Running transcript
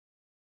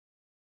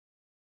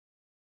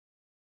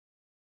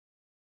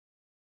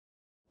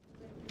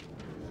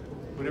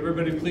Would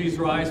everybody please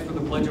rise for the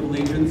Pledge of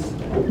Allegiance?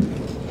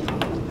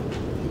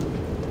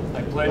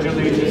 I pledge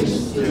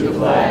allegiance to the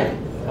flag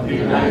of the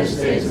United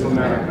States of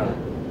America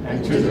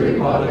and to the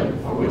republic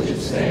for which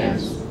it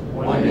stands,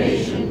 one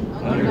nation,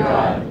 under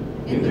God,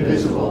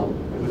 indivisible,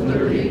 with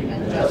liberty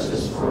and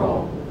justice for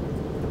all.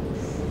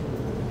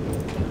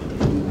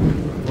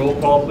 Roll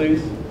call,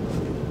 please.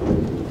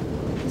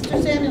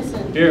 Mr.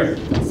 Samuelson. Here.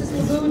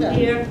 Mrs. Labuda.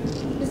 Here.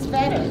 Ms.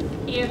 Vedder.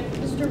 Here.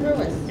 Mr.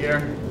 Ruiz.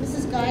 Here.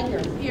 Mrs.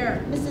 Geiger.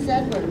 Here. Mrs.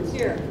 Edwards.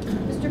 Here.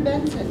 Mr.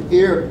 Benson.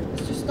 Here.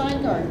 Mr.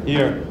 Steingart.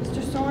 Here.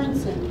 Mr.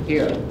 Sorensen.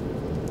 Here.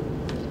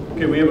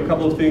 Okay, we have a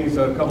couple of things,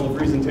 a couple of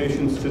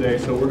presentations today,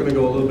 so we're going to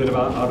go a little bit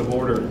out of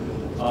order.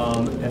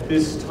 At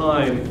this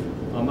time,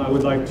 I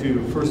would like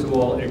to, first of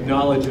all,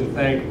 acknowledge and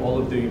thank all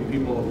of the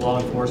people of law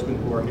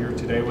enforcement who are here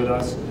today with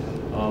us.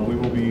 We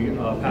will be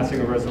passing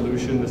a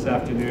resolution this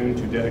afternoon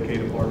to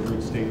dedicate a part of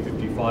Route State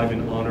 55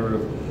 in honor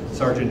of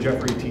Sergeant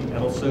Jeffrey T.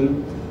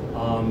 Edelson.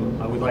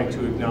 I would like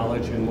to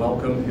acknowledge and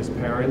welcome his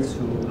parents,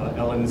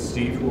 Ellen and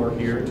Steve, who are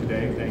here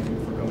today. Thank you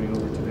for coming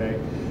over today.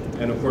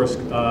 And of course,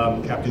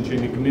 Captain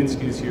Jamie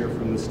Kaminsky is here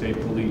from the State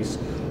Police.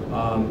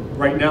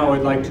 Right now,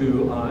 I'd like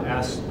to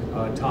ask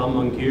Tom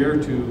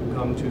Mungier to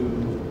come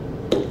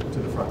to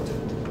the front.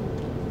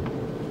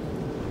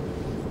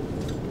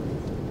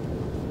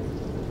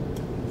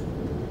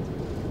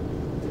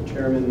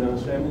 Chairman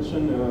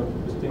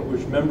Samuelson,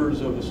 distinguished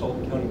members of the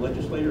Sullivan County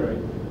Legislature,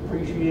 I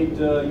appreciate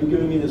you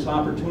giving me this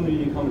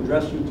opportunity to come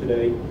address you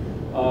today.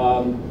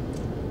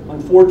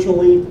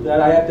 Unfortunately, that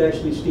I have to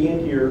actually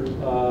stand here.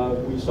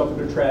 We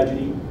suffered a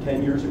tragedy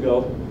 10 years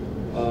ago.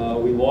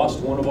 We lost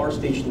one of our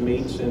station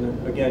mates,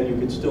 and again, you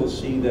can still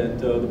see that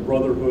the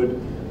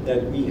brotherhood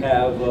that we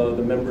have,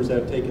 the members that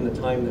have taken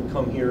the time to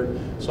come here.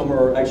 Some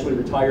are actually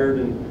retired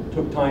and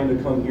took time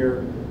to come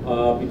here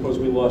because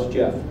we lost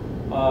Jeff.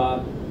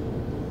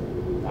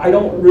 I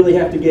don't really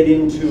have to get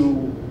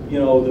into,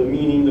 the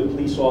meaning, the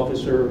police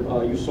officer.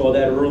 You saw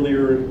that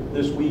earlier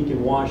this week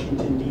in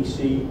Washington,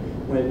 D.C.,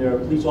 when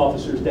police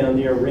officers down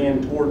there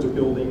ran towards a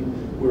building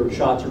where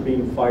shots are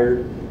being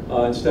fired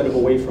instead of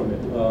away from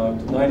it.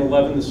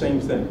 9/11, the same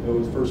thing.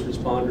 Those first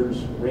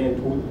responders ran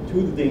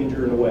to the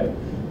danger and away.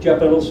 Jeff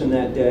Edelson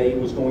that day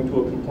was going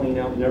to a complaint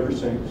out in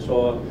Eversink,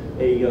 saw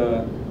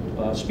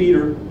a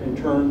speeder and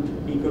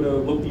turned. He could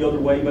have looked the other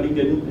way, but he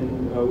didn't, and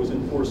was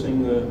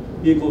enforcing the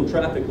vehicle and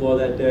traffic law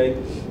that day,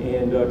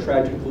 and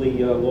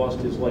tragically lost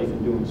his life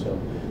in doing so.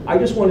 I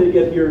just wanted to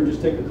get here and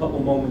just take a couple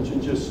moments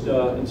and just,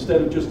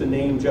 instead of just the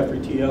name Jeffrey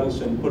T.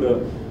 Edelson, put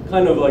a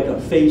kind of like a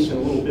face and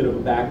a little bit of a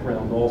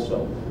background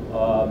also.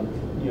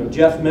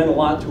 Jeff meant a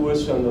lot to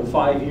us in the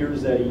 5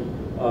 years that he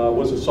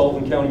was a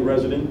Sullivan County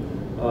resident.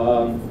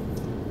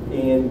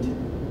 And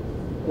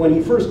when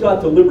he first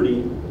got to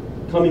Liberty,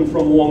 coming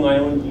from Long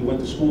Island, he went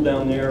to school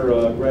down there,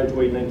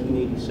 graduated in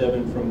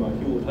 1987 from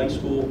Hewlett High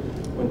School,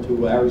 went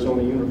to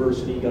Arizona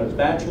University, got his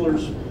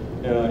bachelor's.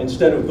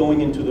 Instead of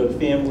going into the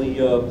family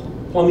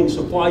plumbing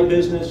supply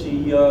business,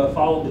 he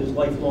followed his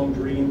lifelong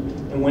dream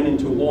and went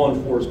into law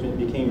enforcement,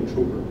 became a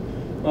trooper.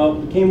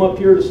 Came up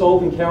here to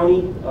Sullivan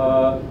County,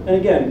 and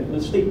again,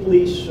 the state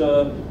police,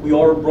 we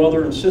are a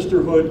brother and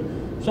sisterhood.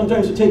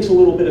 Sometimes it takes a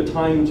little bit of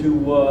time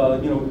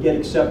to get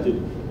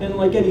accepted. And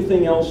like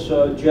anything else,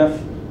 Jeff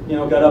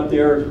got up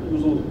there, he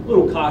was a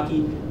little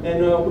cocky,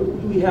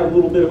 and we had a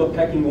little bit of a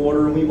pecking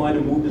order, and we might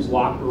have moved his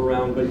locker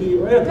around, but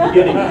right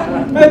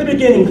at the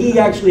beginning, he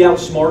actually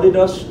outsmarted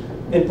us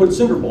and put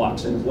cinder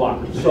blocks in his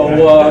locker. So,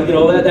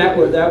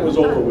 that was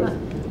over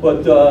with.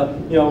 But,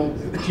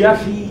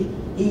 Jeff,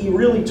 he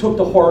really took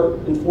to heart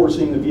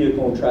enforcing the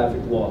vehicle and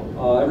traffic law.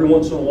 Every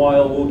once in a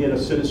while, we'll get a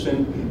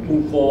citizen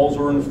who calls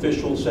or an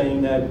official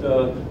saying that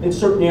in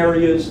certain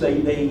areas,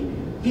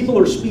 people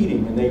are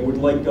speeding and they would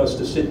like us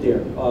to sit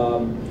there.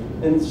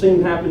 And the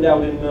same happened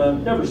out in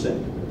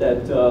Eversink,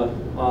 that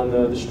on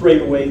the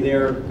straightaway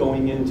there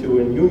going into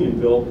in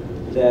Unionville,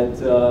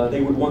 that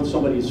they would want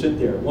somebody to sit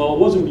there. Well, it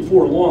wasn't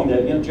before long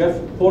that Jeff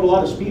caught a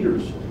lot of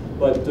speeders,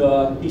 but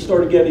he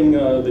started getting,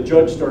 the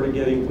judge started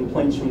getting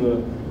complaints from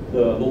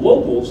the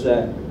locals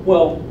that,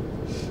 well,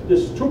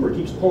 this trooper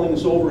keeps pulling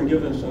us over and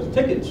giving us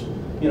tickets,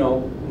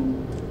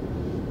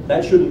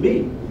 that shouldn't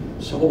be.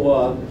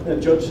 So the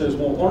judge says,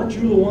 well, aren't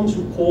you the ones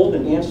who called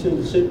and asked him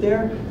to sit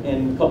there?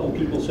 And a couple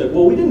people said,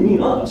 well, we didn't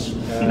mean us.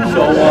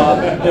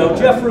 So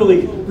Jeff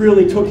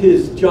really took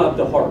his job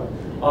to heart.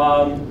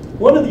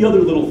 One of the other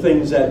little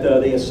things that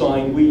they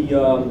assigned, we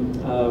are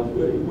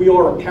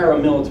a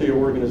paramilitary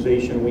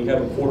organization. We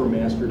have a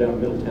quartermaster down in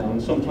Middletown.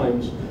 And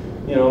sometimes,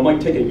 it might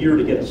take a year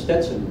to get a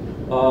Stetson.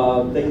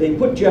 They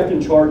put Jeff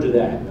in charge of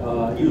that.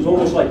 He was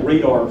almost like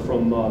Radar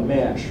from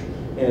MASH.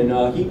 And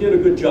he did a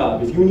good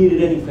job. If you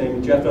needed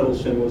anything, Jeff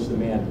Edelson was the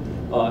man.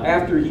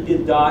 After he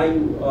did die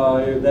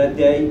that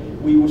day,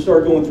 we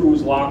started going through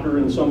his locker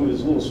and some of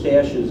his little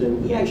stashes,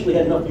 and he actually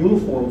had enough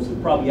uniforms to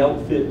probably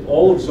outfit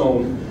all of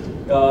Zone.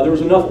 There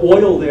was enough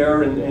oil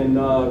there and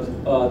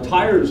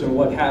tires and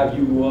what have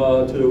you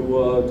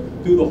to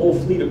do the whole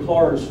fleet of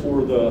cars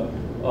for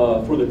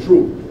the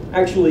troop.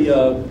 Actually,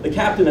 the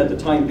captain at the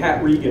time,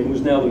 Pat Regan,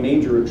 who's now the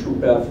major at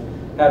Troop F,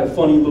 had a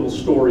funny little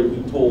story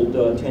he told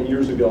 10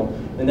 years ago.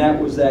 And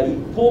that was that he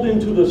pulled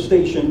into the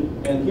station,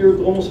 and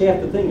here almost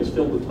half the thing is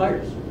filled with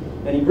tires.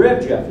 And he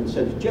grabbed Jeff and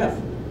said, "Jeff,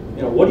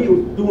 you know, what are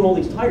you doing all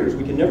these tires?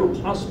 We can never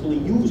possibly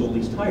use all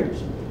these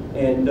tires."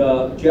 And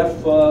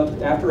Jeff,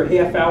 after a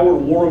half hour,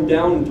 wore him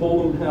down and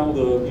told him how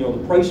the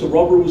price of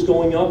rubber was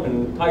going up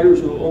and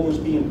tires would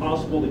almost be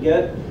impossible to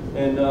get.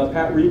 And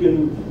Pat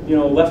Regan,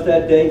 left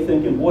that day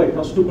thinking, "Boy,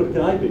 how stupid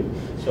can I be?"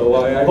 So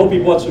I hope he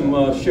bought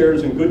some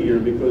shares in Goodyear,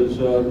 because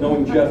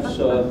knowing Jeff's,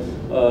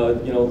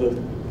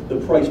 the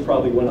price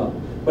probably went up.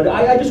 But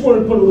I just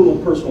wanted to put a little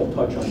personal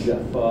touch on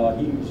Jeff.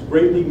 He's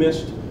greatly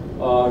missed.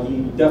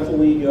 He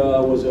definitely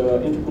was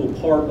an integral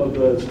part of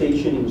the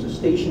station. He was a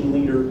station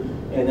leader.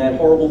 And that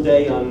horrible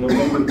day on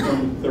November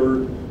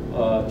 23rd,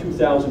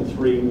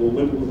 2003 will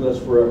live with us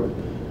forever.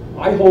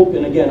 I hope,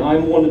 and again,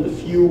 I'm one of the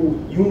few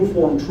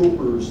uniformed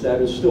troopers that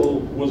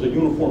was a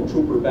uniformed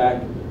trooper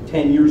back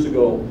 10 years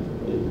ago.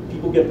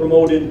 People get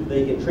promoted,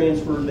 they get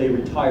transferred, they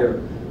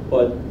retire.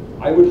 But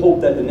I would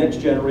hope that the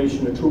next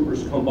generation of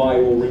troopers come by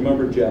will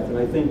remember Jeff. And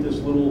I think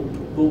this little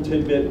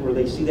tidbit where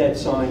they see that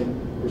sign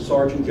for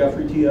Sergeant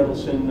Jeffrey T.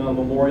 Edelson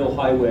Memorial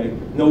Highway,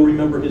 they'll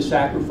remember his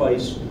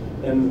sacrifice.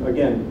 And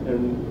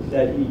again,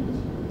 that he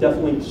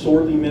definitely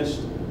sorely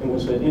missed and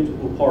was an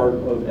integral part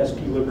of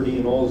SP Liberty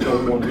and all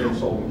Zone 1 here in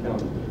Sullivan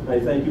County. I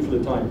thank you for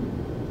the time.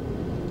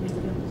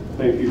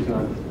 Thank you,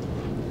 Tom.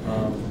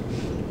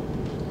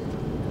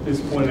 At this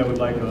point, I would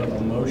like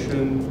a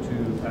motion to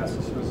pass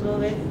this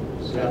resolution.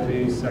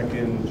 Kathy,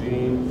 second,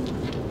 Jean.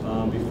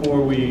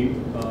 Before we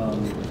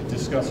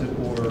discuss it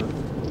or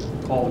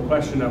call the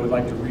question, I would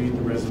like to read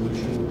the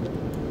resolution.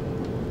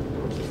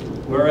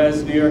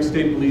 Whereas New York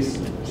State Police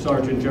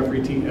Sergeant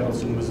Jeffrey T.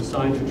 Edelson was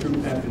assigned to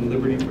Troop F in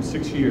Liberty for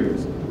 6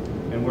 years,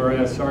 and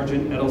whereas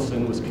Sergeant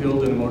Edelson was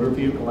killed in a motor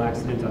vehicle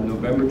accident on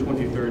November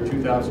 23,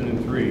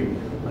 2003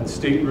 on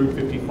State Route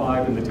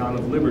 55 in the town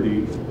of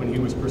Liberty when he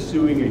was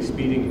pursuing a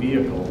speeding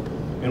vehicle,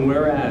 and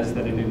whereas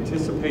that in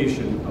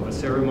anticipation of a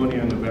ceremony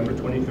on November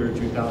 23,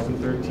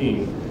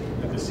 2013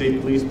 at the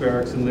State Police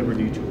Barracks in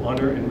Liberty to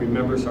honor and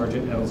remember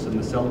Sergeant Edelson,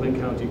 the Sullivan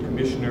County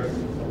Commissioner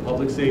of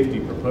Public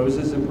Safety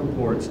proposes and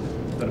purports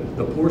that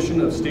the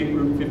portion of State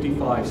Route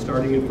 55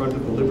 starting in front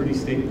of the Liberty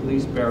State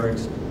Police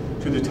Barracks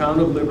to the town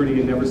of Liberty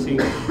and Never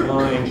Seen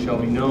line shall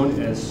be known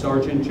as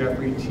Sergeant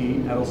Jeffrey T.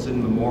 Edelson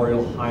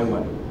Memorial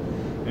Highway.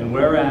 And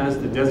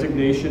whereas the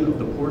designation of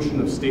the portion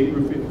of State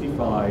Route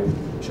 55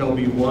 shall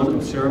be one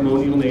of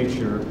ceremonial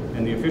nature,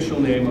 and the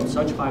official name of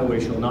such highway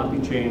shall not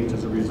be changed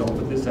as a result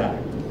of this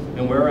act.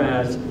 And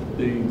whereas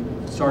the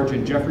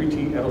Sergeant Jeffrey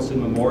T. Edelson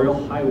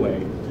Memorial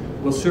Highway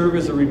will serve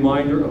as a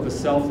reminder of the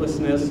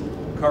selflessness,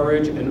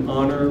 courage, and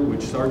honor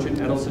which Sergeant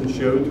Edelson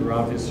showed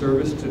throughout his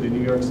service to the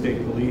New York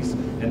State Police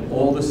and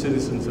all the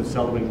citizens of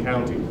Sullivan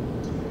County.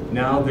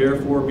 Now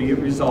therefore be it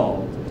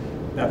resolved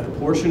that the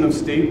portion of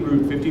State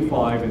Route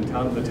 55 in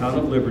the town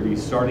of Liberty,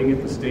 starting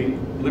at the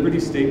Liberty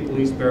State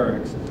Police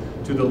Barracks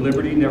to the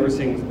Liberty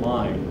Neversink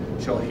line,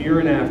 shall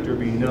hereinafter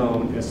be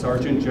known as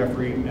Sergeant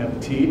Jeffrey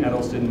T.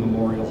 Edelson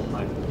Memorial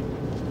Highway.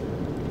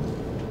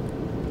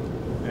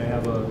 May I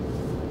have a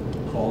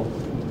call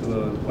to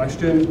the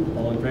question?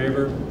 All in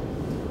favor?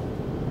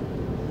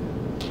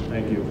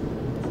 Thank you.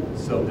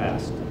 So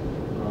passed.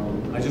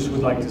 I just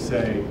would like to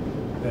say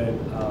that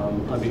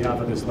on behalf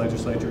of this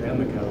legislature and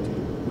the county,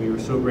 we are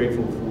so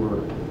grateful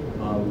for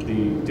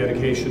the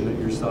dedication that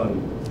your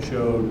son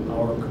showed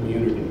our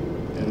community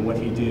and what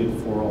he did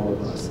for all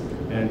of us,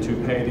 and to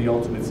pay the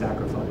ultimate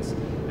sacrifice.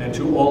 And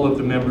to all of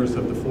the members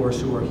of the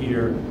force who are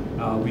here,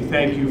 we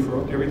thank you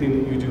for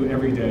everything that you do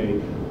every day.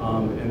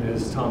 And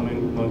as Tom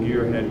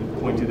Mungier had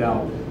pointed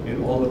out,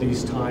 in all of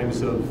these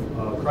times of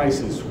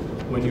crisis,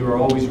 when you are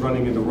always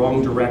running in the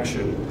wrong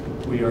direction,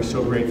 we are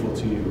so grateful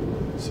to you.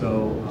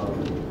 So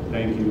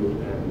thank you.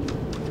 And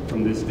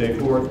from this day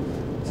forth,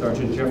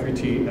 Sergeant Jeffrey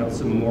T.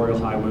 Edelson Memorial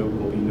Highway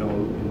will be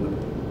known in the...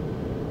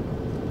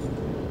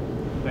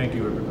 Thank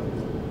you, everybody.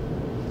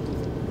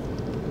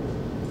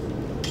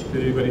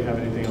 Did anybody have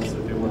anything else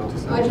that they wanted to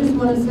say? I just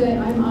want to say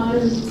I'm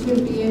honored to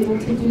be able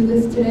to do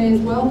this today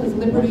as well, because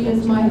Liberty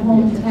is my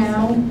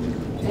hometown.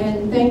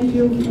 And thank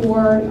you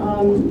for,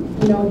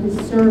 his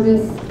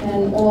service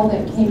and all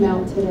that came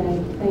out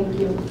today. Thank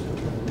you.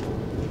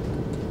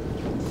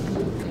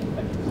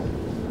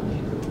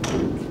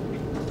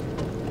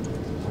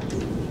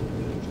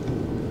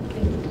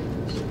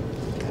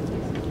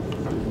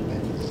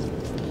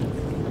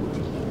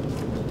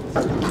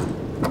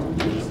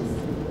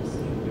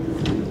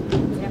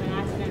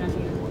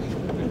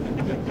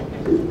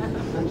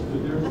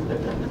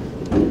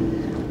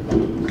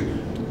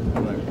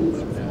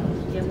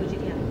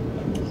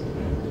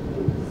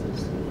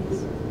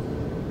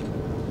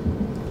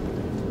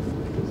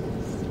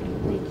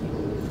 Thank you.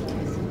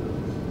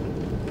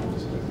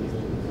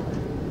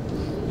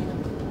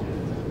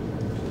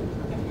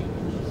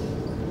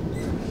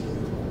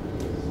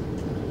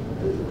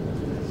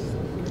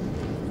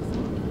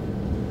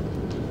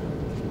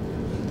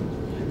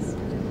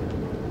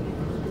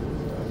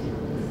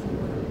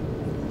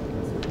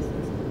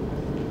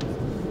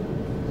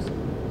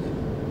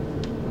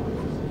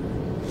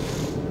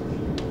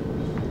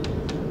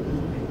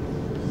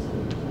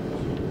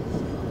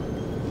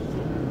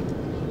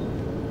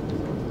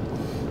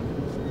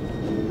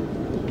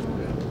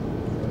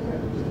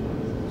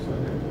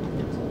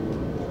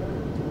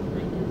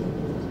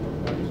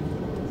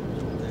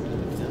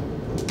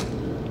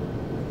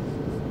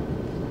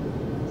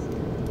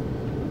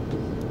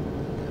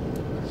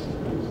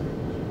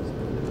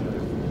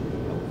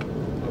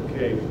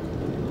 Okay.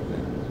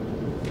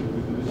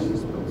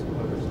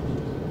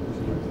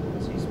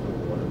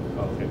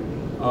 Okay.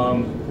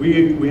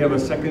 We have a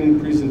second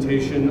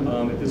presentation.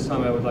 At this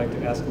time, I would like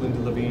to ask Linda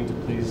Levine to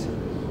please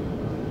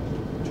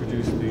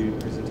introduce the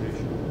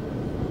presentation.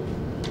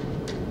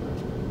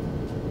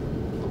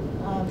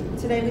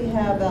 Today we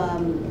have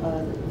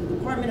the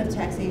Department of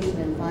Taxation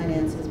and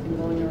Finance has been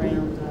going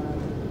around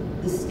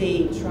the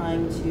state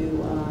trying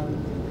to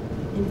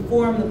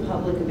inform the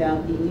public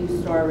about the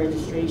new STAR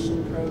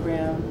registration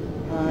program.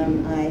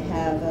 I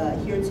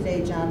have here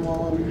today John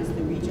Wallen, who's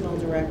the Regional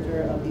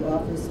Director of the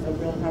Office of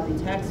Real Property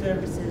Tax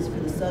Services for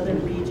the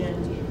Southern Region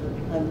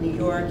of New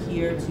York,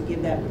 here to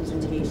give that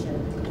presentation.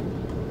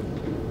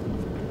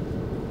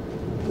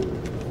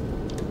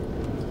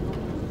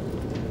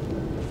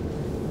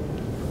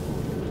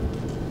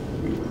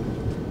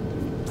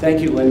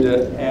 Thank you,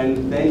 Linda,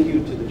 and thank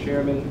you to the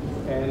chairman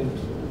and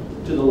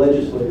to the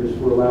legislators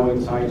for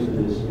allowing time for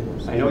this.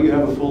 I know you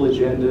have a full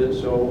agenda,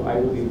 so I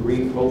will be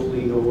brief,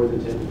 hopefully no more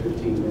than 10 to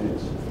 15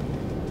 minutes.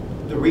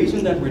 The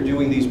reason that we're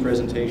doing these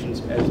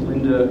presentations, as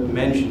Linda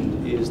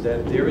mentioned, is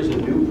that there is a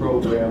new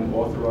program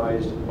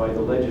authorized by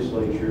the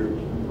legislature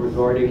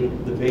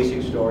regarding the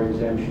basic STAR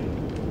exemption.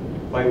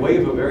 By way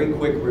of a very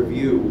quick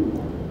review,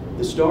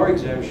 the STAR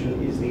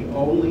exemption is the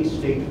only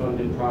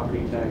state-funded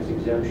property tax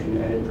exemption,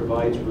 and it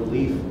provides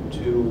relief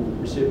to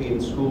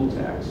recipient school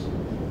tax.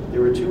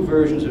 There are two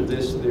versions of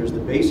this. There's the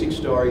basic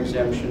STAR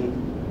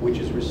exemption, which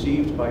is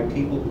received by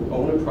people who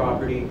own a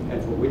property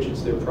and for which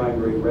it's their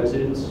primary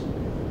residence,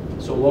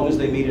 so long as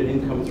they meet an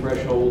income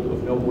threshold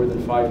of no more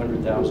than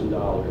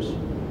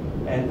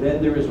 $500,000. And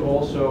then there is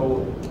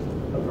also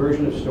a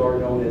version of STAR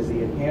known as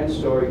the enhanced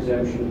STAR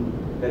exemption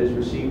that is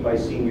received by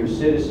senior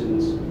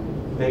citizens.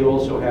 They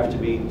also have to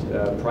meet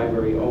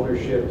primary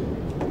ownership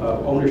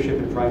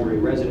and primary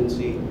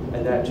residency,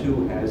 and that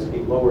too has a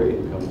lower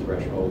income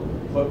threshold,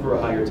 but for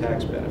a higher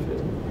tax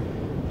benefit.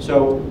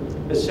 So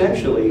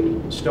essentially,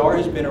 STAR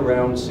has been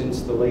around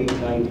since the late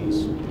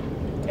 90s,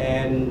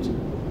 and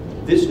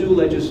this new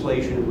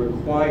legislation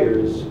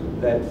requires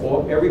that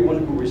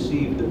everyone who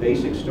received the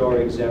basic STAR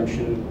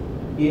exemption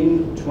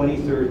in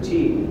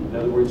 2013, in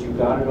other words, you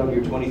got it on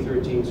your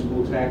 2013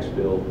 school tax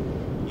bill,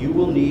 you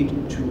will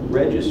need to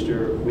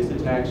register with the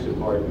tax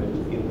department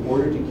in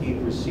order to keep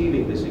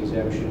receiving this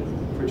exemption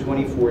for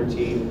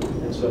 2014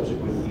 and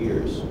subsequent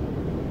years.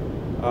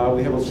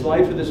 We have a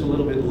slide for this a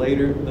little bit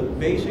later. The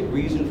basic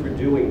reason for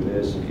doing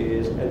this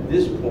is, at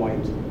this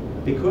point,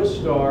 because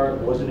STAR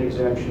was an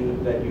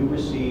exemption that you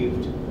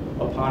received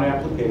upon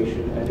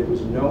application and there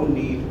was no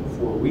need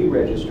for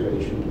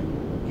re-registration,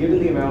 given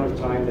the amount of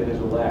time that has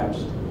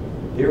elapsed,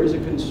 there is a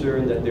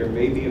concern that there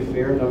may be a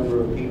fair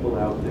number of people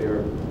out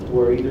there who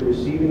are either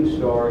receiving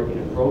STAR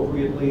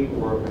inappropriately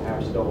or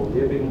perhaps double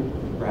dipping.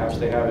 Perhaps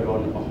they have it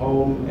on a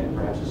home and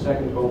perhaps a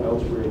second home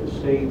elsewhere in the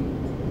state.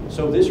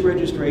 So this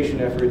registration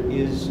effort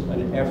is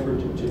an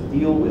effort to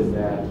deal with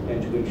that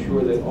and to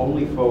ensure that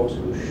only folks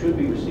who should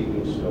be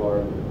receiving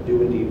STAR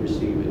do indeed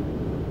receive it.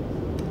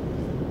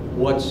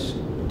 What's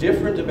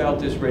different about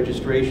this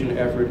registration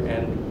effort,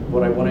 and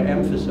what I want to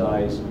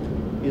emphasize,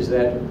 is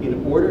that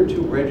in order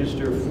to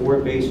register for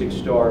basic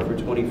STAR for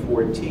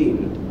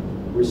 2014,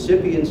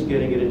 recipients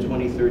getting it in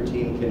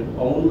 2013 can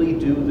only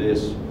do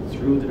this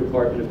through the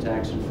Department of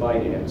Tax and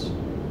Finance.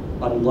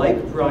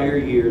 Unlike prior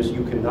years,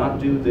 you cannot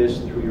do this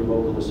through your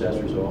local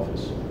assessor's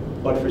office,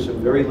 but for some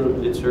very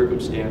limited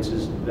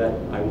circumstances that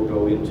I will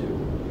go into.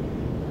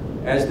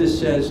 As this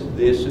says,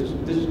 this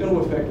is going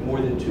to affect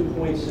more than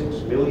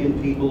 2.6 million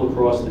people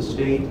across the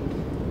state.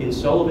 In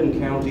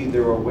Sullivan County,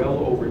 there are well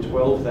over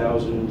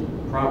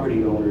 12,000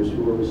 property owners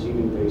who are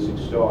receiving basic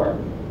STAR.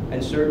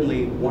 And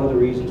certainly, one of the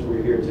reasons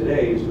we're here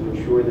today is to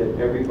ensure that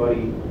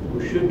everybody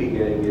who should be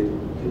getting it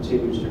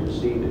continues to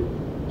receive it.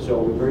 So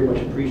we very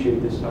much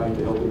appreciate this time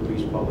to help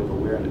increase public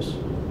awareness.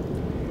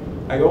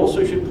 I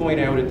also should point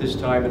out at this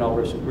time, and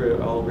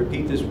I'll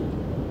repeat this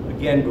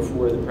again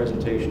before the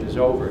presentation is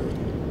over,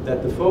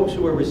 that the folks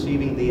who are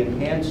receiving the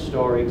enhanced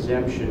STAR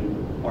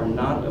exemption are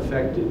not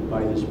affected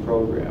by this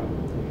program.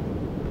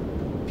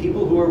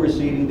 People who are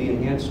receiving the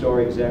enhanced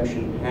STAR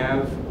exemption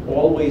have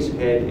always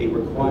had a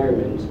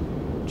requirement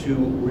to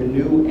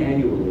renew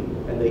annually,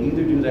 and they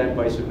either do that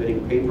by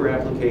submitting paper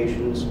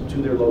applications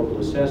to their local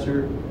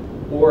assessor,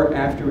 or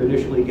after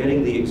initially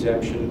getting the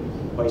exemption,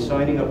 by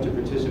signing up to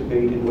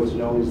participate in what's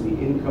known as the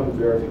income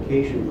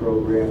verification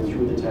program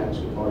through the tax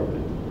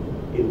department,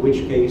 in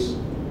which case,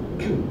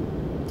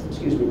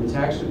 excuse me, the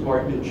tax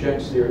department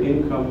checks their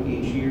income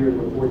each year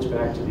and reports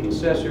back to the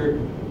assessor,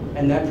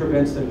 and that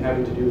prevents them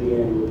having to do the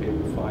annual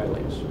paper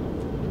filings.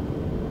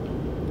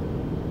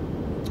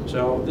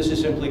 So this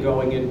is simply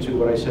going into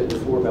what I said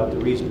before about the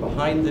reason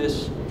behind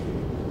this.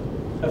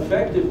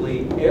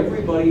 Effectively,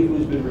 everybody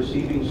who's been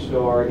receiving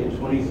STAR in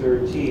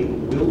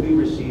 2013 will be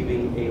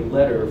receiving a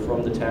letter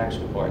from the tax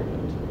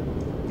department.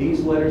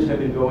 These letters have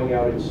been going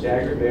out in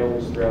staggered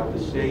mailings throughout the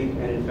state,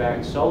 and in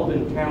fact,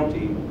 Sullivan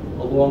County,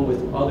 along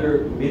with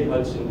other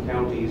mid-Hudson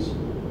counties,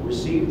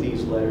 received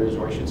these letters,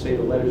 or I should say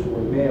the letters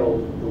were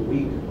mailed the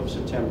week of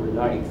September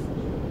 9th.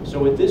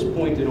 So at this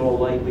point, in all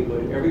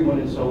likelihood, everyone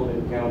in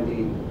Sullivan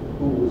County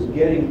who was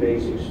getting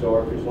Basic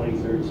Star for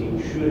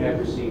 2013 should have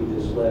received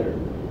this letter.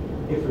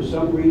 If for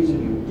some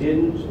reason you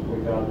didn't or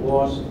got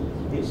lost,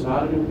 it's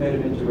not an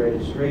impediment to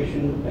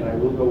registration, and I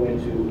will go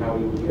into how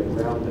you would get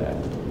around that.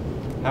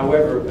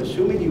 However,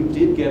 assuming you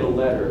did get a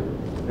letter,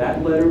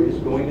 that letter is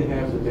going to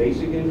have the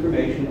basic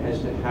information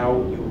as to how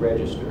you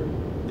register.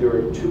 There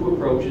are two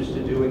approaches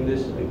to doing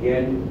this.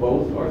 Again,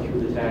 both are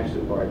through the tax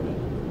department.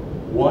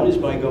 One is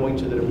by going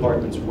to the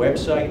department's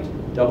website,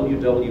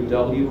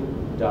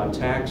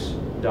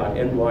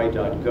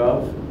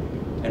 www.tax.ny.gov,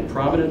 and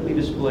prominently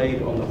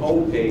displayed on the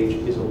home page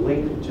is a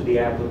link to the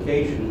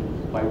application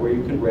by where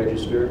you can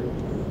register,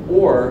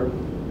 or,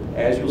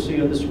 as you'll see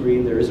on the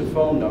screen, there is a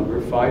phone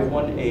number,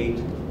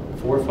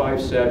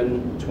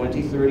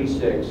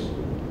 518-457-2036,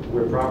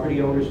 where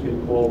property owners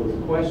can call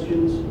with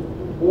questions,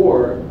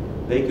 or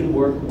they can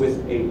work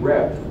with a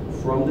rep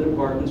from the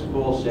department's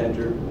call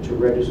center to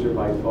register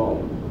by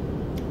phone.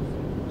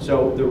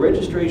 So the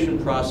registration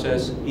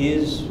process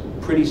is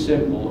pretty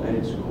simple and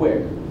it's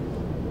quick.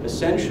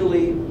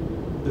 Essentially,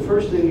 the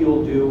first thing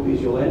you'll do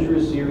is you'll enter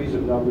a series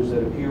of numbers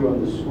that appear on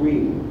the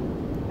screen,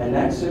 and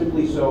that's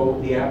simply so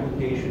the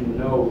application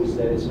knows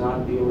that it's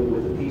not dealing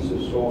with a piece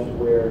of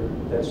software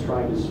that's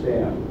trying to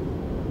spam.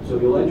 So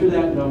you'll enter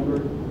that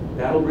number.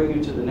 That'll bring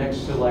you to the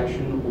next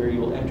selection where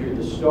you'll enter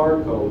the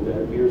star code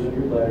that appears on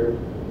your letter.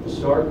 The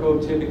star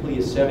code typically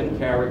is 7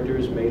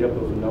 characters made up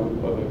of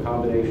a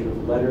combination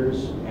of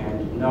letters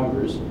and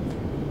numbers.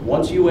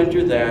 Once you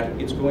enter that,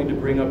 it's going to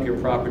bring up your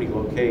property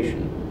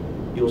location.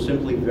 You'll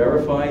simply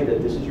verify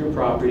that this is your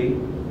property,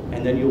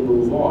 and then you'll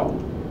move on.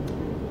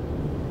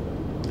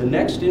 The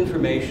next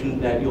information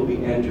that you'll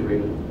be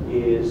entering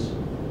is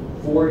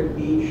for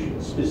each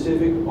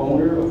specific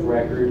owner of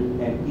record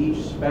and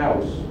each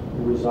spouse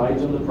who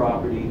resides on the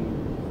property,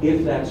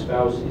 if that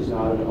spouse is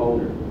not an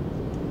owner.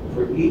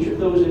 For each of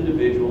those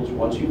individuals,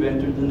 once you've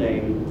entered the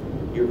name,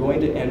 you're going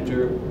to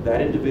enter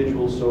that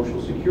individual's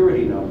social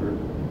security number,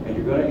 and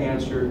you're going to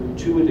answer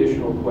 2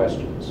 additional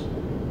questions.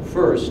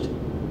 First,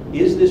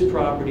 is this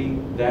property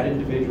that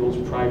individual's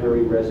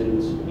primary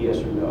residence, yes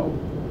or no?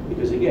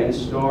 Because again,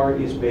 STAR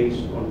is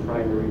based on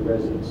primary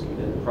residency,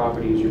 that the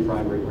property is your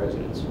primary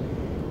residence.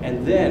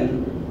 And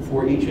then,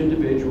 for each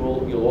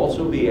individual, you'll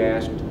also be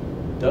asked,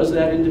 does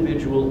that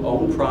individual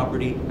own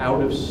property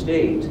out of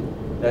state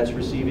that's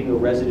receiving a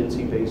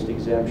residency-based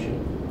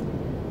exemption?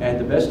 And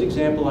the best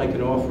example I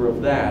can offer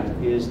of that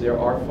is there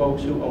are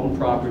folks who own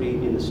property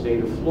in the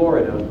state of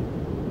Florida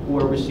who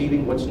are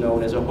receiving what's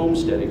known as a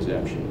homestead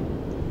exemption.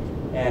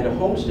 And a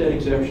homestead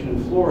exemption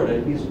in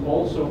Florida is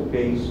also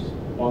based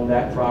on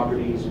that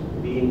property's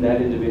being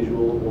that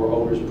individual or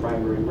owner's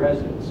primary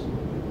residence.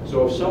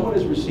 So if someone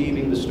is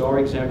receiving the STAR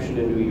exemption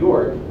in New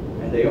York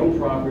and they own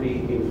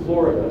property in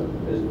Florida,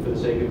 for the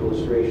sake of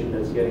illustration,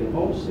 that's getting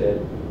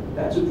homestead,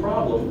 that's a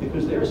problem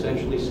because they're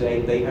essentially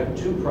saying they have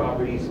 2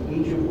 properties,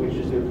 each of which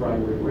is their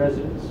primary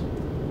residence.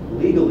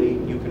 Legally,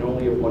 you can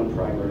only have 1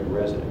 primary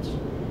residence.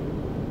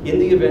 In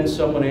the event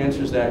someone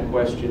answers that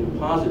question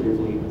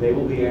positively, they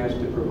will be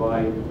asked to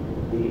provide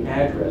the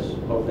address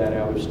of that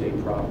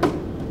out-of-state property.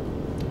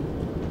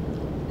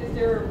 Is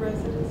there a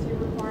residency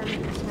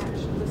requirement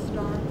attached to the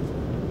STAR?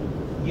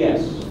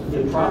 Yes,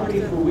 the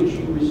property for which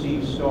you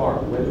receive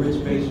STAR, whether it's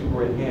basic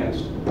or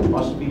enhanced,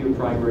 must be your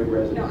primary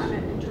residence. No, I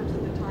meant in terms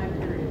of the time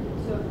period.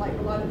 So like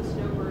a lot of the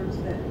snowbirds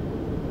that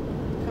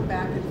come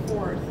back and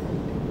forth,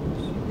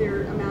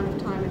 their amount of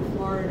time in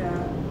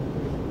Florida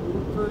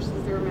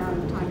versus their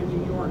amount of time in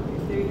New York.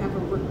 If they have a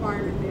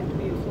requirement, they have to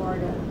be in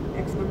Florida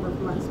X number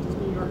of months. Does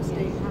New York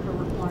State have a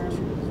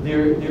requirement?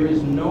 There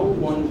is no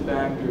one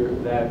factor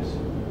that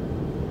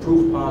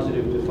proof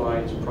positive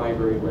defines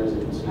primary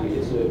residency.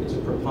 It's a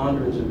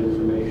preponderance of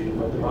information,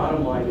 but the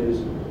bottom line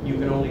is you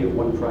can only have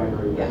 1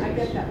 primary residence. Yeah, I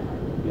get that part.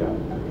 Yeah.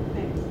 Okay,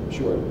 thanks.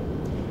 Sure.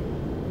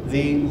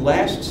 The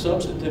last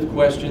substantive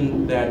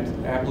question that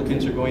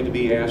applicants are going to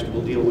be asked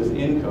will deal with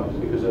income,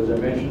 because as I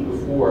mentioned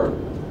before,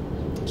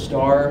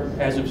 STAR,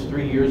 as of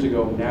 3 years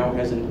ago, now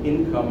has an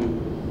income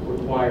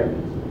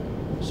requirement.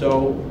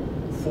 So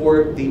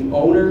for the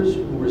owners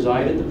who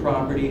reside at the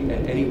property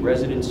and any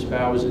resident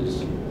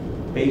spouses,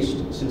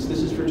 since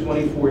this is for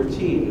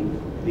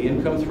 2014, the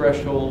income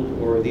threshold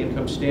or the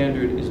income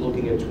standard is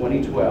looking at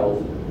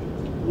 2012.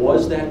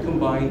 Was that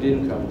combined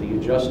income, the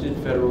adjusted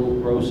federal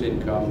gross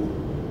income,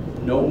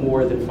 no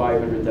more than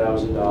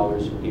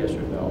 $500,000, yes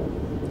or no?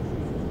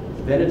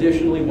 Then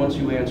additionally, once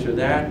you answer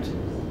that,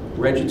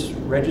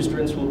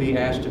 registrants will be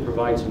asked to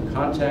provide some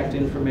contact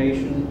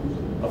information,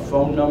 a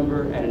phone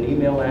number, and an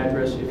email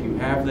address if you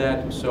have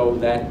that, so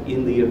that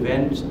in the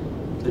event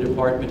the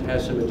department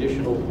has some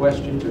additional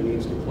questions or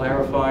needs to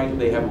clarify,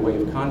 they have a way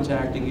of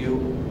contacting you,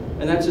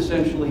 and that's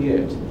essentially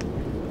it.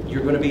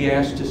 You're going to be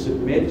asked to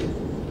submit.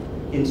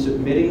 In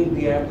submitting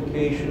the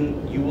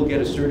application, you will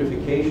get a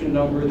certification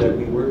number that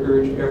we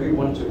urge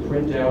everyone to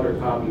print out or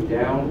copy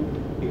down,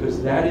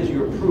 because that is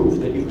your proof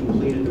that you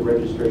completed the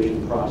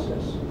registration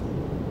process.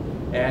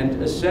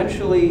 And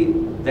essentially,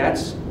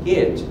 that's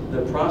it.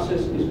 The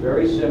process is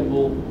very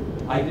simple.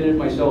 I did it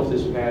myself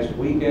this past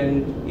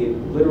weekend. It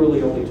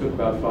literally only took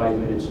about 5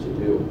 minutes to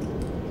do.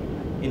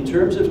 In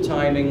terms of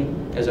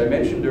timing, as I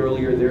mentioned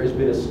earlier, there has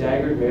been a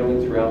staggered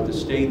mailing throughout the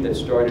state that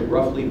started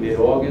roughly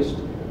mid-August.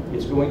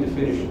 It's going to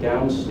finish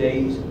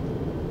downstate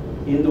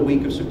in the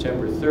week of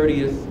September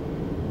 30th.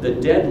 The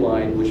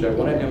deadline, which I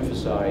want to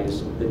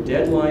emphasize, the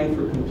deadline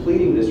for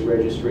completing this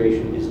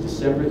registration is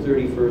December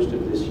 31st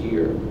of this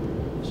year.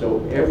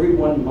 So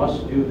everyone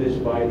must do this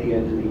by the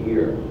end of the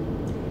year.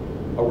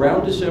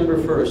 Around December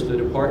 1st, the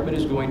department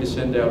is going to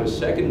send out a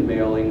second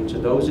mailing to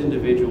those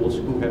individuals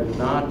who have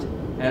not,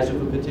 as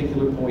of a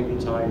particular point in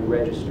time,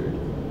 registered.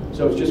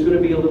 So it's just going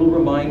to be a little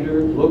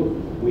reminder, look,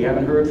 we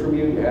haven't heard from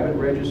you, you haven't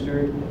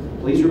registered.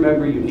 Please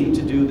remember you need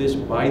to do this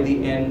by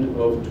the end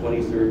of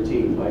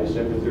 2013, by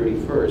December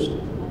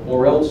 31st,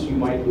 or else you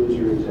might lose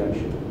your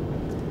exemption.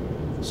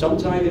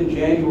 Sometime in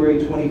January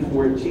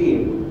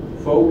 2014,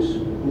 folks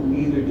who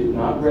either did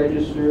not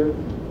register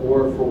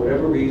or for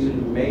whatever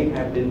reason may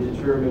have been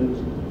determined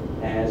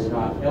as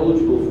not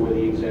eligible for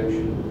the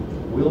exemption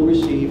will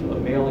receive a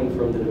mailing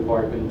from the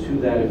department to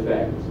that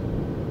effect.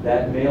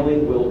 That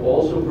mailing will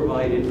also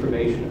provide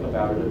information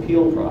about an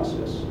appeal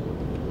process.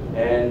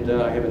 And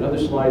I have another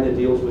slide that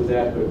deals with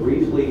that, but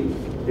briefly,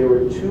 there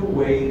are two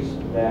ways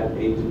that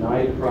a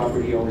denied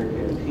property owner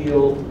can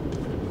appeal.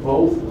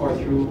 Both are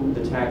through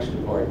the tax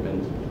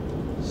department.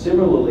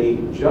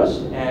 Similarly,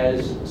 just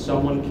as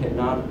someone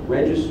cannot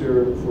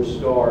register for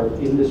STAR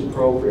in this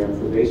program,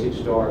 for Basic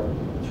STAR,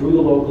 through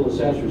the local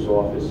assessor's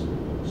office,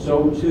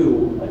 so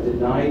too, a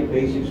denied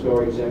Basic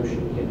STAR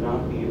exemption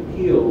cannot be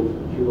appealed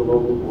through the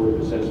local Board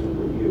of Assessment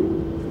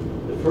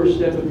Review. The first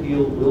step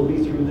appeal will be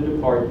through the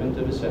Department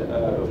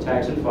of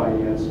Tax and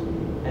Finance,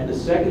 and the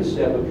second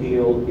step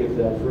appeal, if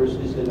that first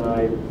is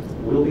denied,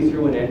 will be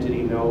through an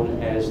entity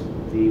known as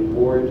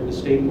the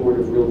State Board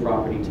of Real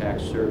Property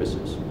Tax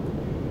Services.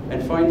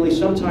 And finally,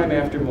 sometime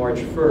after March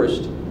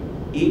 1st,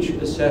 each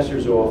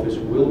assessor's office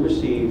will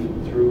receive,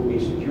 through a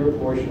secure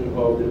portion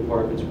of the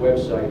department's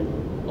website,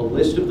 a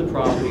list of the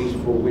properties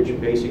for which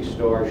Basic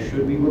STAR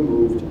should be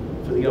removed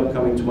for the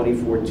upcoming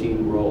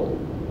 2014 roll.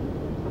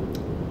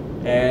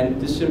 And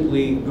this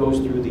simply goes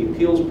through the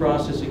appeals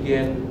process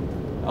again.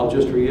 I'll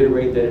just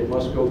reiterate that it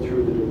must go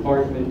through the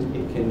department.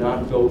 It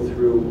cannot go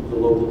through the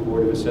local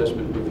Board of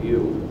Assessment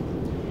Review.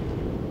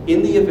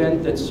 In the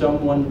event that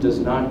someone does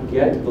not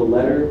get the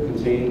letter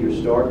containing your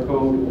STAR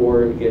code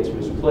or it gets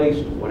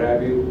misplaced, what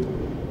have you,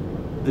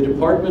 the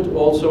department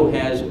also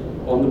has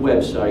on the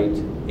website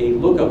a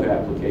lookup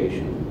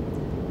application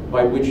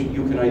by which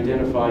you can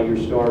identify your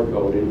STAR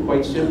code. And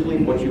quite simply,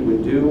 what you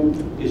would do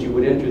is you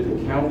would enter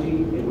the county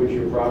in which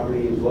your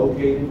property is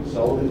located,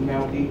 Sullivan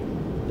County,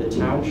 the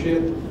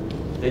township,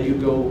 then you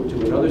go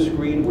to another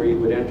screen where you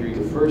would enter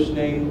your first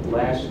name,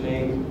 last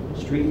name,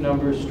 street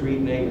number, street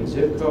name, and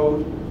zip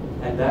code,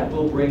 and that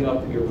will bring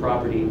up your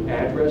property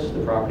address, the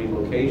property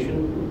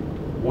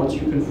location. Once you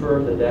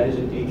confirm that that is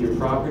indeed your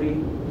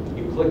property,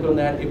 you click on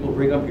that, it will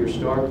bring up your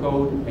STAR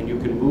code, and you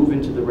can move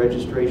into the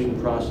registration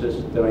process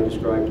that I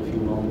described a few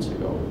moments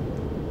ago.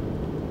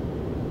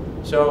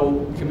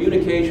 So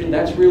communication,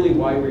 that's really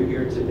why we're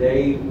here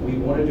today. We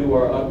want to do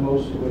our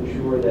utmost to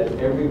ensure that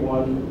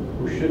everyone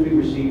who should be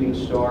receiving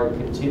STAR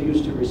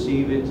continues to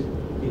receive it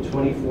in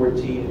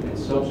 2014 and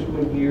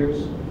subsequent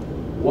years.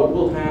 What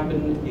will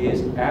happen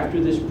is after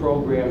this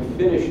program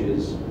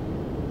finishes,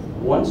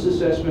 once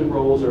assessment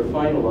rolls are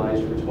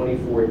finalized for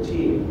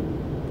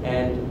 2014,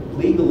 and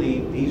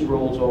legally these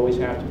rolls always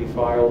have to be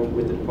filed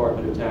with the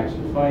Department of Tax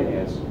and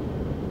Finance,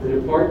 the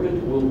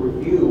department will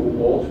review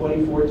all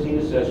 2014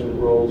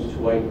 assessment rolls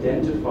to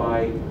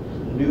identify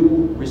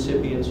new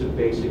recipients of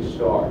Basic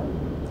STAR.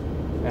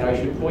 And I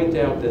should point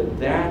out that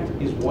that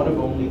is one of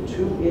only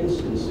 2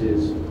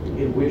 instances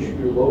in which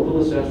your local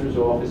assessor's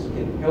office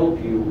can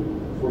help you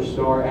for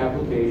STAR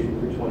application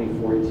for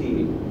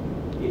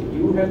 2014. If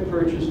you have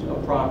purchased a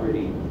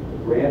property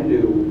brand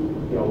new,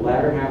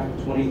 latter half of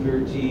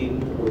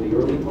 2013 or the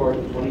early part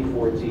of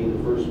 2014,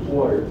 the first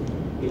quarter,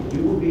 if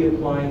you will be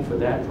applying for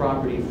that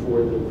property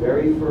for the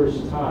very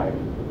first time,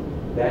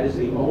 that is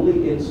the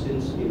only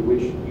instance in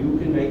which you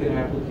can make an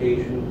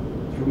application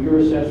through your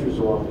assessor's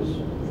office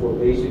for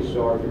Basic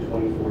STAR for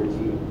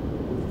 2014.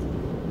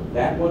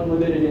 That one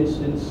limited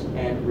instance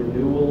and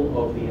renewal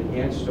of the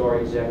Enhanced STAR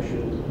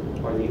exemption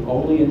are the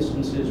only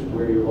instances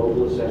where your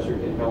local assessor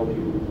can help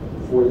you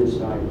for this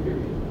time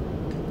period.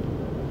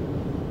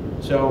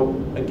 So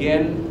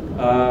again,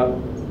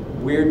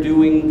 we're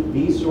doing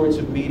these sorts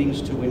of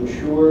meetings to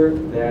ensure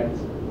that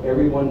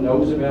everyone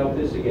knows about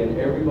this. Again,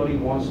 everybody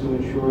wants to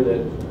ensure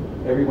that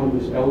everyone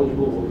who's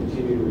eligible will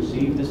continue to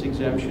receive this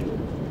exemption.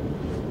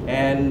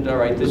 And all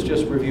right, this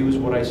just reviews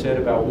what I said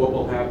about what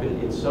will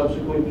happen in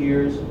subsequent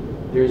years.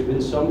 There's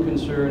been some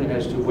concern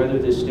as to whether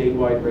this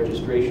statewide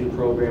registration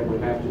program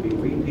would have to be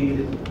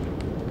repeated.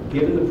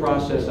 Given the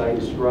process I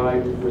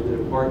described, where the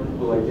department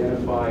will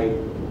identify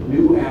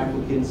new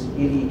applicants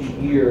in each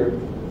year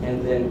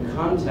and then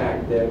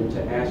contact them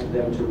to ask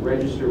them to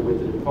register with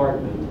the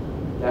department,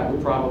 that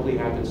would probably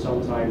happen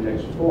sometime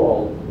next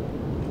fall.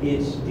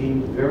 it's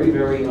deemed very,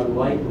 very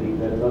unlikely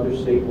that another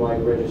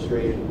statewide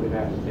registration would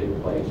have to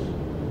take place.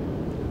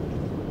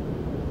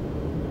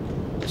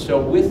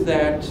 So with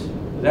that,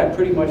 that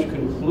pretty much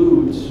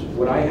concludes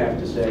what I have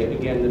to say.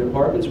 Again, the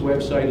department's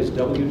website is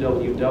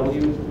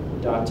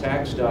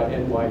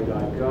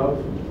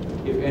www.tax.ny.gov.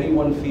 If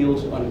anyone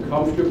feels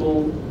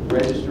uncomfortable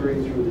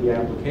registering through the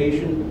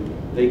application,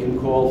 they can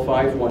call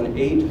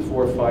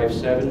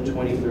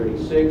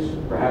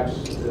 518-457-2036.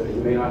 Perhaps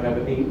you may not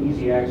have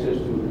easy access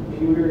to a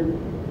computer.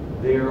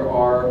 There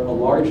are a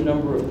large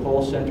number of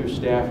call center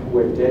staff who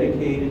are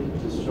dedicated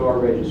to STAR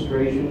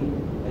registration,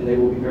 and they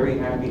will be very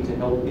happy to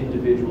help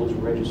individuals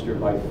register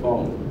by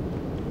phone.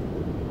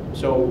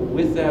 So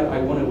with that, I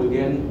want to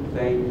again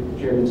thank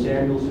Chairman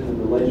Samuelson and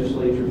the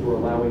legislature for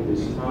allowing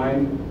this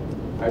time.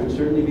 I would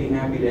certainly be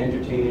happy to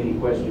entertain any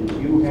questions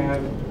you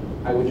have.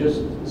 I would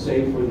just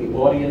say for the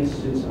audience,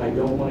 since I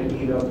don't want to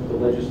eat up the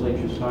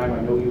legislature's time, I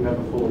know you have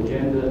a full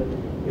agenda.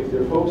 If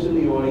there are folks in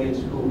the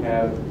audience who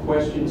have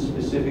questions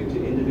specific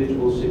to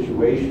individual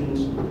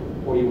situations,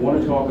 or you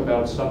want to talk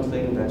about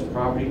something that's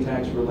property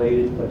tax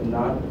related but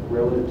not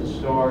relative to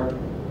STAR,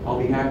 I'll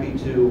be happy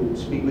to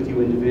speak with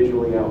you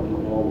individually out in the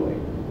hallway.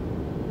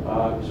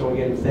 So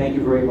again, thank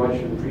you very much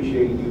and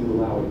appreciate you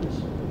allowing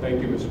this.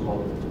 Thank you, Mr.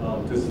 Muller.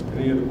 Does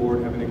any of the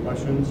board have any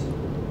questions?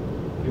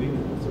 Kitty?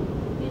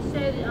 You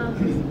said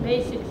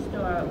basic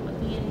STAR, but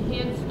the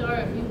enhanced STAR,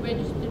 if you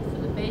registered for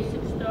the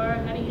basic STAR,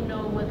 how do you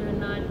know whether or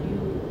not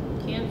you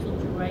canceled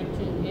your right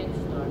to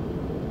enhanced STAR?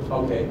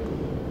 Okay.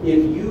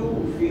 If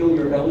you feel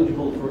you're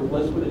eligible for,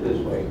 let's put it this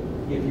way,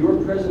 if you're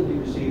presently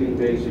receiving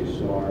basic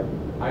STAR,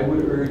 I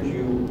would urge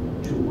you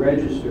to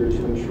register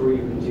to ensure you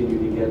continue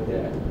to get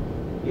that.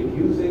 If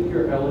you think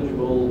you're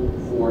eligible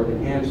for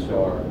enhanced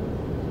STAR,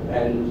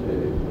 and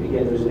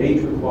again, there's an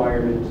age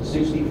requirement,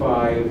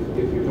 65,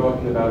 if you're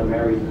talking about a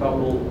married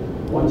couple,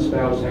 one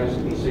spouse has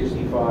to be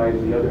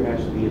 65, the other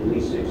has to be at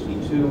least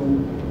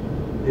 62.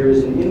 There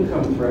is an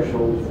income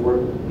threshold for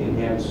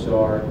enhanced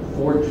STAR.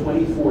 For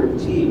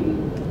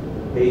 2014,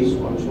 based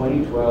on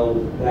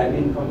 2012, that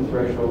income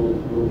threshold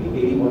will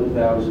be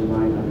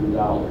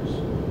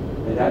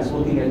 $81,900. And that's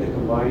looking at the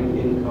combined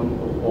income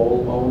of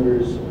all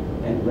owners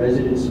and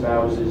resident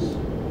spouses,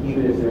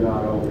 even if they're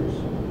not owners.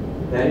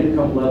 That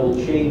income level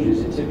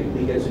changes. It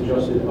typically gets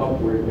adjusted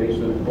upward based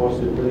on the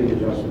cost of living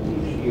adjustment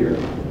each year.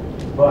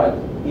 But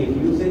if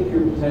you think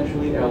you're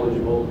potentially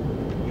eligible,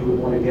 you would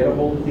want to get a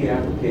hold of the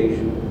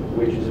application,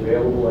 which is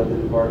available at the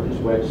department's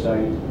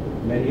website.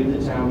 Many of the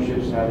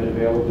townships have it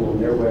available on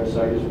their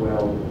website as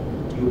well.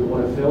 You would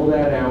want to fill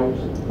that out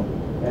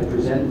and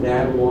present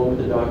that along with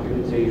the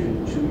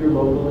documentation to your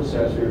local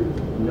assessor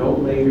no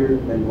later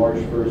than March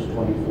 1st,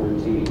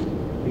 2014,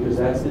 because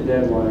that's the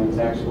deadline,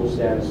 taxable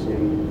status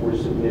date, for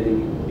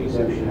submitting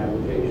exemption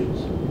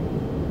applications.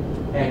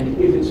 And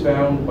if it's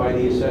found by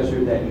the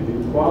assessor that you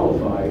do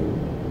qualify,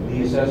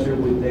 the assessor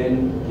would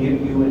then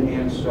give you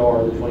enhanced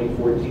STAR, the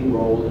 2014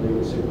 roll, and they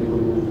would simply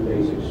remove the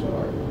basic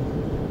STAR.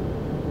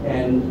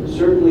 And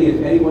certainly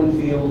if anyone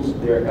feels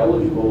they're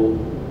eligible,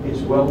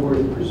 it's well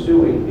worth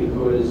pursuing,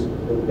 because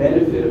the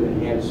benefit of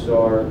enhanced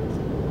STAR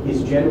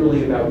is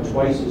generally about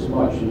twice as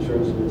much in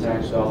terms of the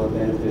tax dollar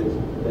benefit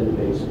than the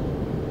basic.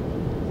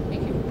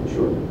 Thank you.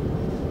 Sure.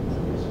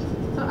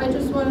 I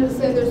just wanted to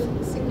say there's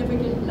a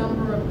significant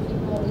number of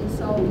people in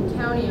Sullivan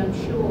County, I'm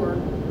sure,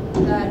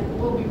 that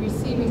will be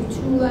receiving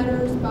 2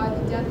 letters by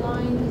the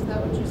deadline. Is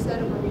that what you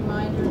said, of a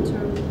reminder to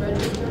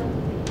register?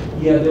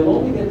 Yeah, they'll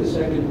only get the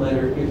second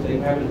letter if they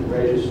haven't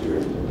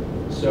registered.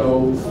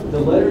 So the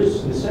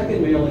letters, the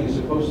second mailing is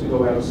supposed to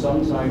go out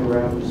sometime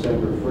around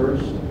December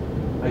 1st.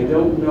 I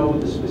don't know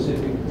the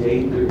specific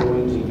date they're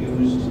going to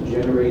use to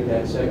generate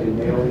that second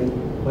mailing,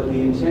 but the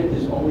intent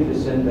is only to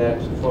send that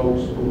to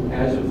folks who,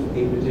 as of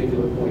a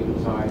particular point in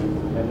time,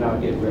 have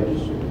not yet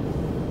registered.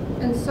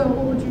 And so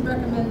what would you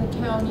recommend the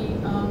county,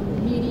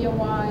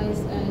 media-wise,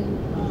 and,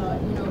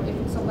 if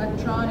it's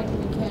electronic,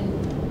 we can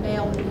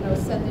mail,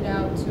 send it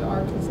out to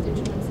our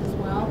constituents as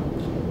well?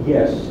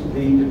 Yes,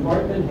 the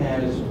department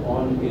has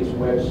on its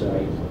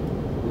website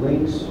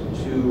links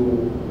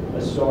to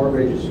a STAR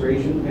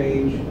registration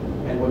page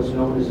and what's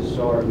known as a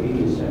STAR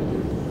Media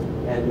Center.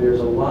 And there's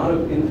a lot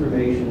of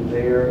information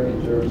there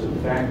in terms of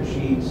fact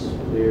sheets.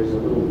 There's a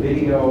little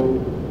video.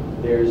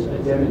 There's a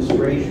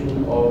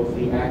demonstration of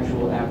the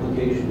actual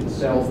application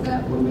itself. Is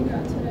that what we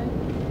got today?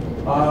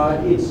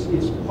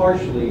 It's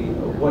partially.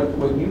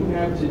 What you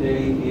have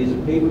today is a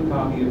paper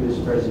copy of this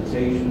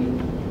presentation.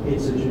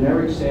 It's a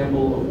generic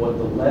sample of what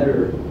the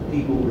letter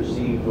people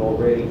received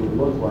already would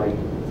look like,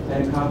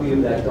 and a copy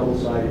of that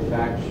double-sided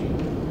fact sheet.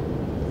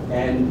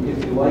 And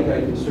if you like,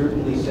 I can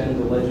certainly send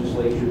the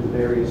legislature the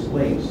various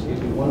links.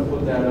 If you want to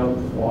put that up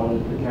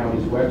on the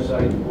county's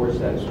website, of course,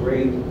 that's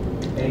great.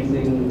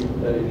 Anything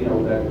that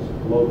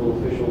local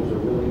officials are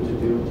willing to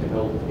do to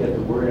help get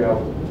the word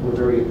out, we're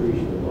very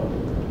appreciative of.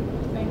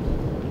 Thank you.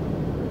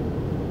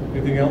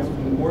 Anything else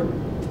from the board?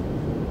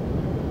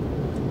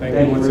 Thank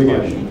you once very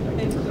again. much.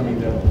 Thanks for coming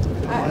down.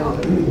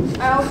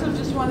 I also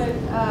just want to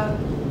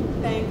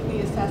thank the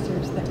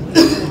assessors that came from the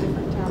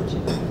different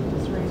townships.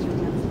 Just raise your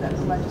hands.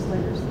 the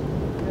legislators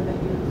that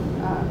you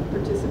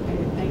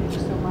participated. Thank you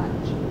so much.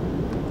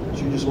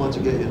 She just wants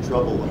to get you in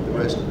trouble like the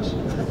rest of us.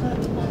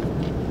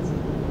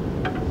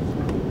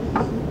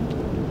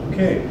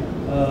 Okay,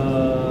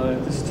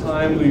 at this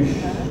time we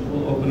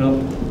will open up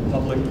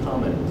public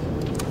comment.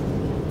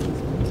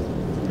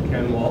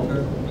 Ken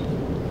Walter.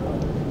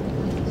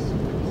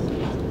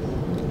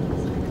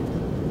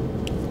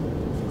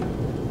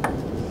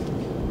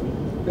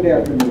 Good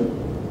afternoon.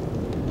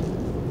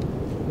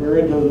 We're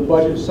into the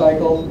budget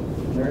cycle,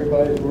 and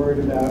everybody's worried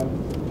about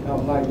how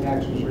high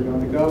taxes are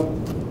going to go.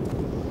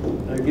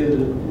 I've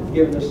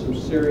given us some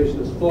serious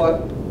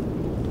thought,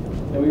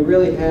 and we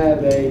really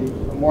have a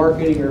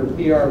marketing or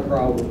PR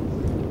problem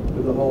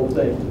with the whole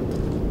thing.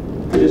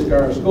 We just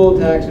got our school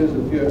taxes a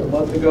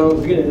month ago,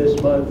 beginning of this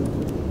month,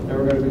 and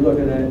we're going to be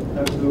looking at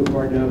how to move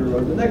far down the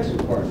road the next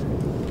part.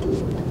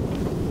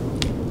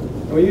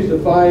 And we use the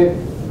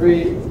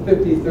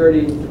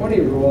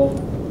 50-30-20 rule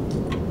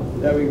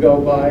that we go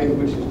by,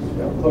 which is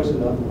close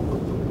enough.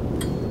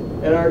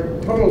 And our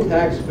total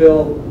tax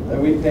bill that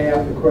we pay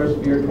out the course of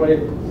the year,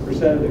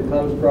 20% of it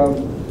comes from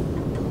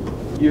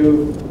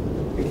you,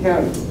 the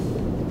county.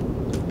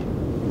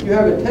 If you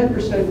have a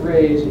 10%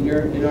 raise in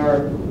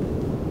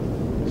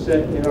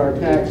our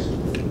tax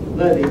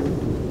levy,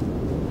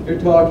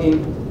 you're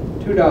talking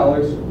 $2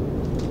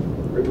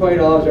 or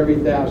 $20 every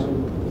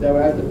 $1,000 that we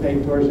have to pay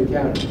towards the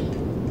county.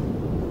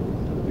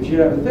 If you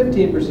have a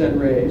 15%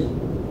 raise,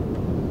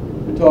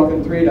 we're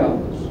talking $3.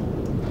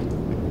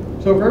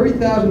 So for every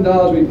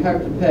 $1,000 we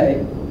have to pay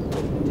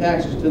in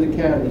taxes to the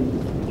county,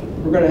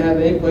 we're going to have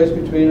any place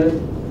between a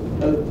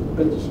 $20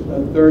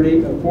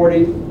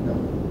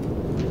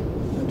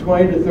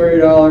 to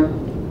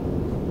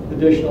 $30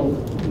 additional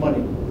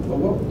money. But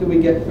what do we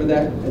get for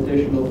that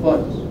additional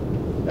funds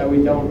that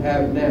we don't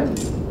have now?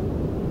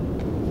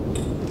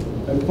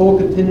 A full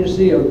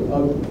contingency of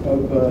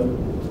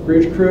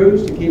bridge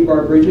crews to keep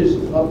our bridges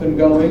up and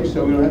going,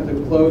 so we don't have to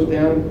close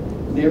down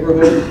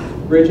neighborhood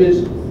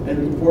bridges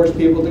and force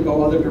people to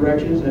go other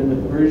directions and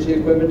emergency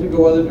equipment to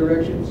go other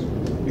directions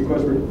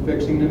because we're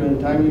fixing them in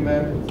a timely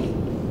manner.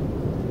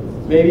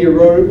 Maybe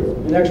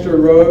an extra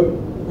road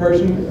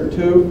person or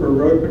two for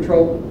road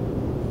patrol.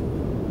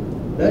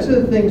 That's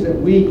the things that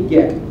we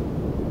get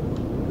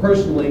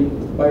personally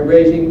by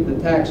raising the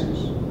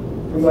taxes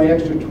for my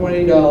extra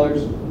 $20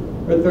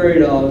 or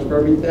 $30 for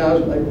every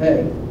 $1,000 I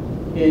pay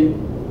in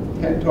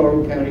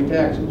total county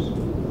taxes.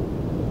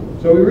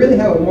 So we really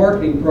have a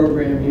marketing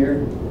program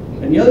here.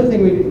 And the other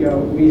thing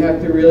we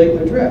have to really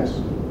address,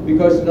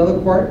 because another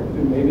part,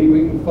 maybe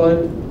we can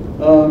fund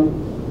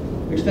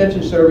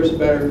extension service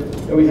better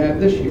than we have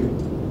this year.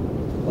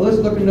 Well, let's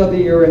look another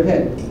year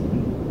ahead.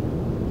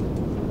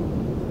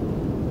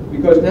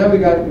 Because now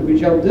if we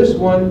jump this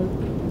one,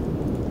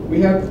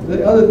 we have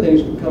the other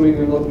things coming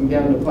and looking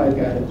down the pike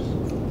at us.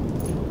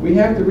 We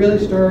have to really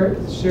start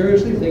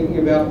seriously thinking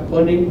about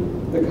funding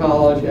the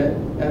college at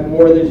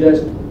more than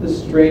just the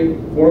straight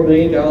 $4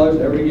 million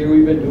every year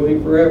we've been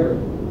doing forever.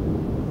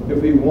 If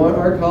we want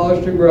our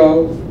college to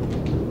grow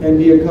and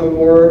become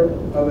more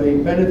of a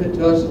benefit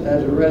to us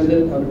as a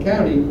resident of the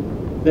county,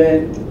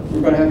 then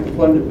we're going to have to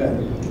fund it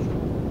better.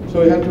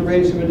 So we have to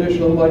raise some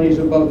additional monies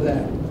above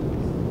that.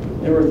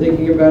 And we're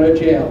thinking about a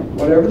jail.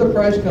 Whatever the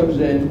price comes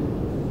in,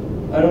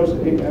 I don't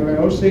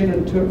see it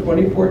in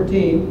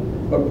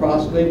 2014, but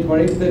possibly in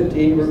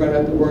 2015, we're going to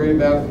have to worry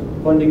about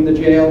funding the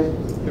jail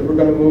if we're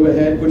going to move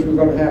ahead, which we're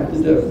going to have to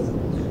do.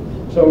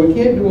 So we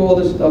can't do all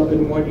this stuff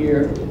in 1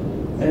 year.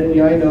 And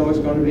I know it's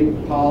going to be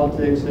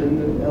politics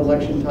and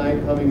election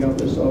time coming up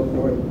and so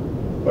forth.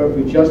 But if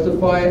we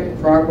justify it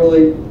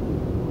properly,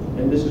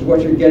 and this is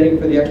what you're getting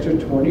for the extra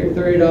 $20 or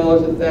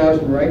 $30 a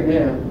 $1,000 right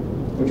now,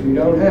 which we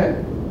don't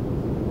have,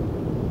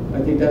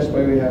 I think that's the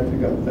way we have to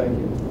go. Thank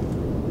you.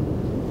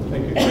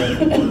 Thank you, Ken.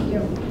 Thank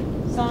you.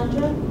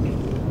 Sandra?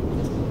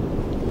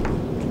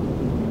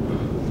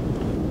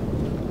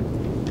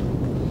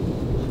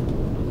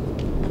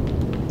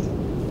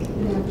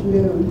 Good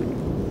afternoon.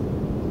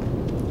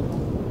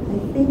 I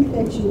think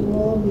that you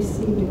all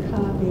received a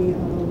copy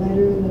of a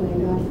letter that I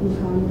got from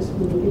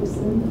Congressman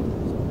Gibson.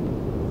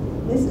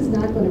 This is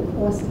not going to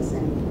cost us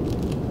anything.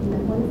 Isn't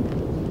that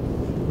wonderful?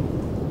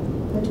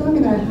 We're talking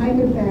about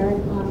hyperbaric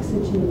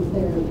oxygen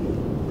therapy.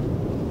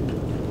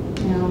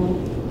 Now,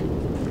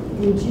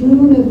 in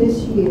June of this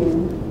year,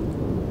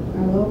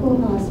 our local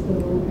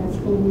hospital,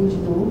 Pasco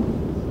Regional,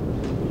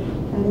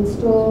 had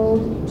installed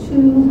 2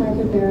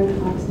 hyperbaric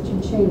oxygen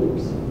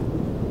chambers.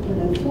 But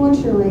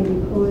unfortunately,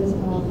 because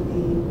of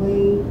the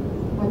way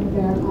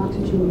hyperbaric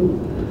oxygen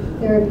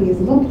therapy is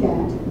looked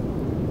at,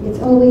 it's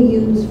only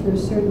used for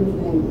certain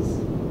things.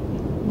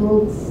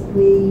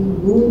 Mostly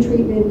wound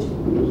treatment,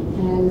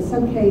 and in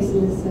some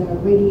cases,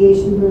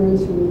 radiation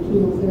burns from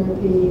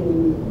chemotherapy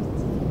and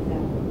stuff like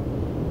that.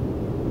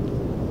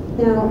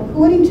 Now,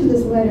 according to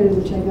this letter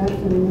which I got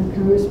from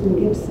Congressman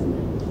Gibson,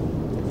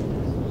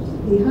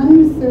 the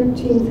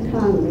 113th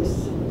Congress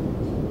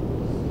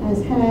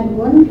has had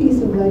one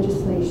piece of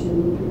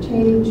legislation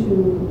pertaining to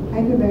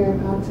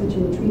hyperbaric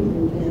oxygen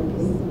treatment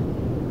therapy,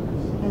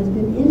 has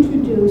been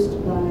introduced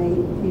by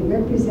a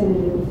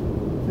representative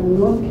from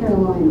North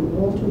Carolina,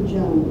 Walter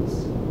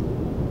Jones.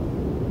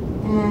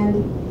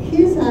 And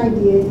his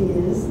idea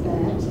is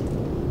that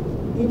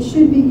it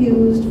should be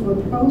used for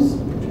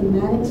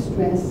post-traumatic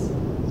stress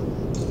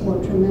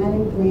or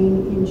traumatic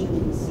brain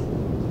injuries.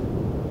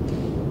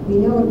 We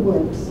know it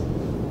works.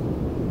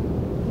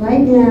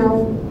 Right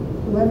now,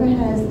 whoever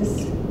has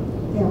this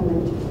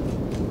ailment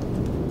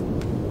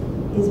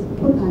is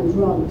put on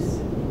drugs.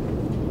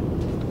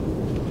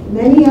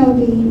 Many of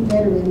the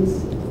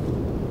veterans,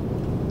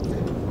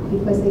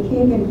 because they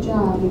can't get a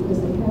job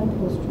because they have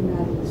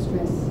post-traumatic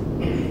stress,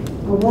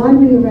 are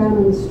wandering around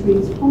on the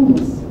streets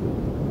homeless.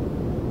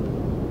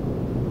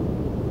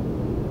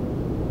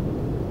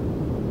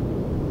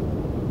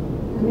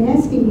 I'm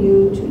asking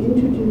you to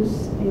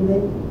introduce a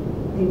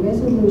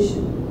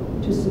resolution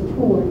to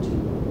support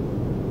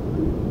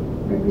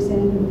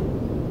Representative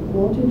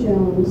Walter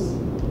Jones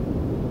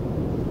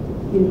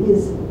in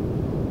his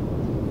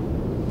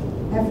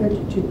effort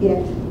to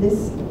get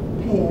this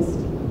passed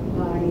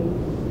by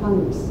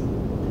Congress.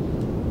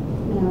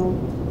 Now,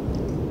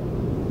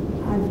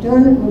 I've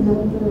done a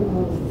number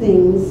of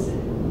things.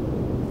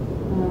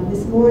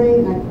 This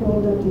morning I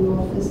called up the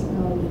office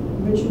of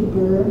Richard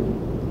Burr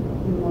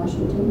in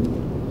Washington,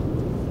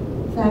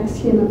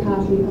 faxed him a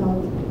copy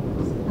of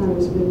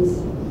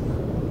Congressman's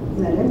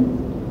letter.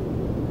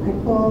 I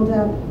called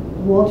up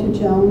Walter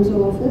Jones'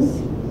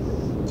 office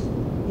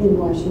in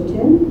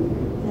Washington,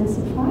 and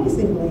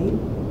surprisingly,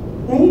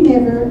 they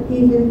never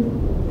even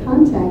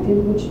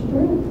contacted Richard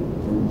Burr. I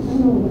don't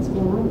know what's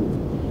going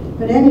on.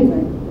 But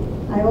anyway,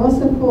 I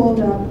also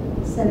called up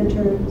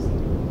Senator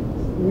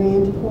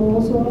Rand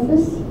Paul's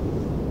office,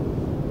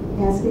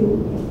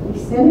 asking if a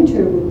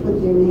senator would put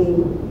their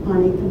name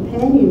on a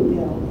companion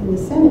bill in the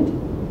Senate.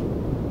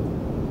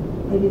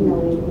 They didn't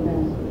know anything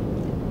about it.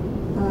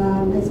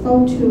 I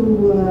spoke to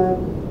a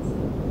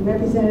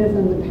representative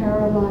from the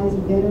Paralyzed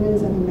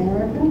Veterans of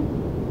America.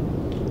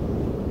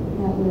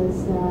 That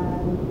was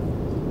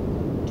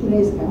 2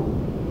 days ago.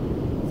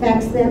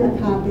 Faxed them a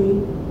copy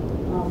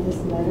of this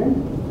letter.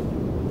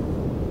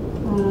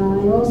 I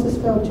also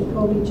spoke to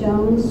Kobe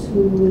Jones,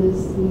 who is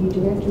the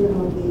director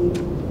of the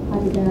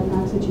hyperbaric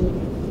oxygen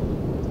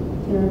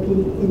therapy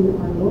in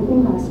our local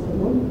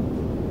hospital.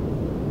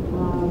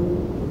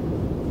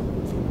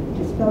 I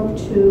spoke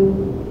to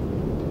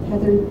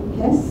Heather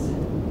Hess,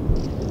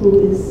 who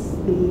is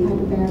the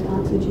hyperbaric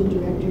oxygen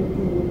director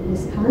in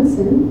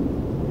Wisconsin.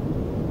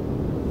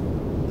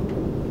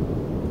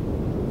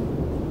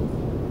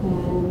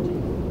 And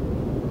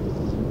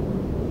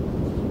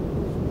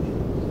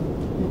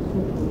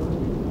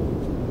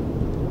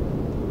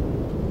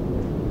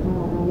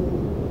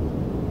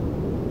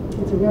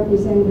it's a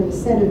representative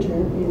senator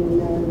in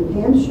New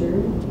Hampshire,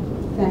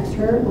 faxed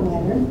her a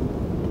letter.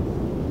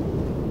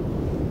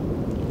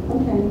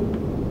 Okay,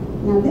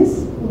 now this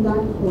will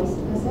not cost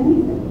us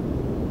anything.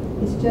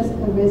 It's just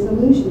a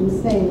resolution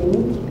saying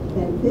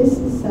that this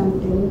is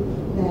something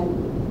that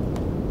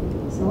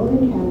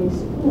Sullivan County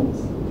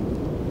supports.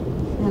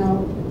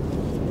 Now,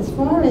 as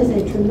far as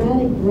a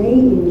traumatic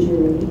brain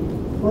injury,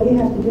 all you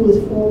have to do is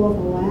fall off a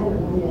ladder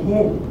on your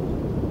head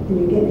and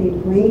you get a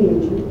brain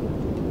injury.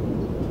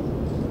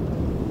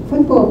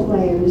 Football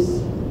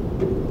players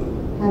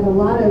have a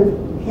lot of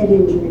head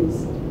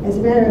injuries. As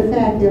a matter of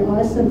fact, there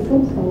are some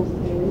football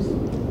players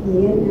in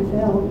the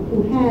NFL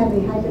who have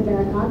a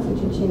hyperbaric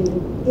oxygen chamber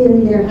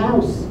in their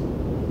house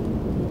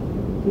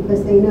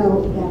because they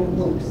know that it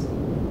works.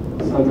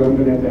 Sandra, I'm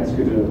going to have to ask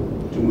you to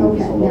move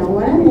this Okay, along. now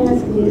what I'm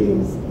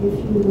asking is if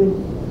you would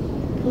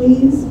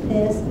please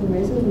pass a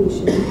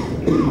resolution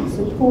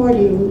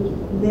supporting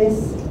this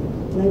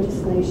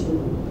legislation.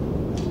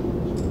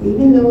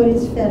 Even though it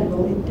is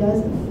federal, it does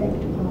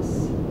affect us.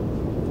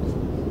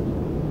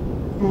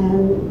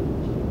 And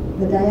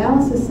the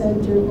dialysis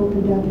center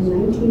opened up in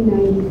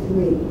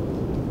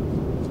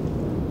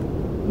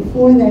 1993.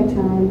 Before that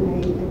time, I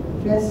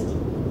addressed the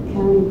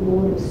County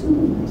Board of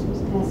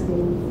Supervisors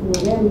asking for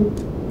them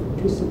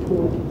to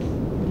support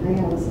the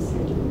dialysis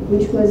center,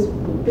 which was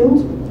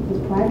built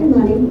with private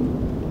money,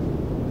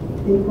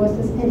 didn't cost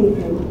us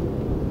anything,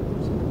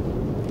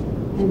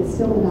 and it's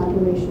still in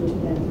operation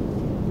today.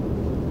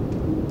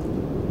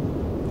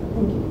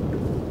 Thank you.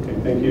 Okay,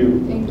 thank you.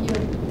 Thank you.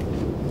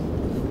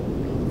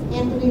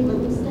 Anthony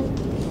Livingston.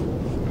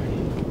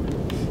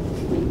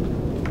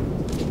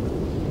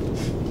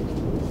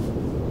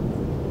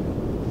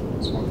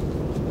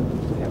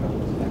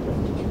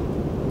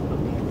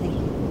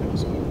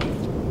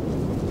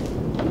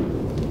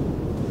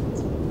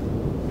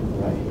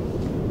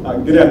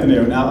 Good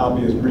afternoon. I'll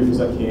be as brief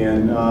as I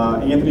can.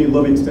 Anthony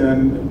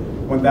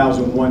Livingston,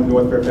 1001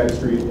 North Fairfax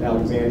Street,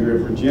 Alexandria,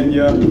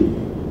 Virginia.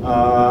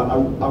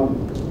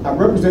 I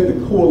represent the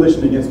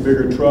Coalition Against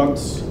Bigger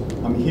Trucks.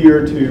 I'm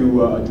here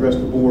to address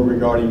the board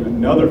regarding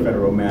another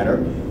federal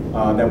matter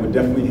that would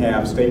definitely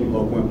have state and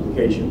local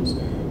implications.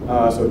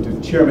 So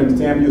to Chairman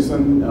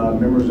Samuelson,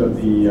 members of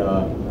the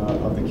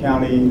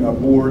county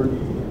board,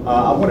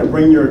 I want to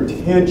bring your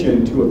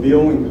attention to a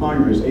bill in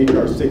Congress,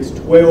 H.R.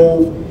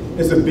 612.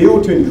 It's a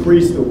bill to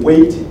increase the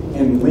weight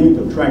and length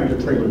of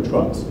tractor-trailer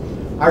trucks.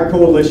 Our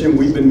coalition,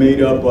 we've been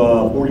made up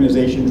of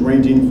organizations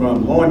ranging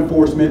from law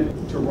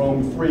enforcement to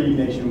roam free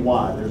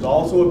nationwide. There's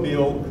also a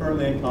bill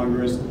currently in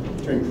Congress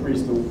to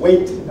increase the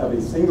weight of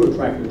a single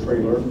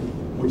tractor-trailer,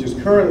 which is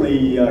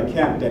currently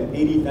capped at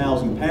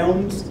 80,000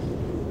 pounds.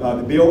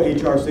 The bill,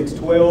 H.R.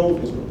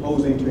 612, is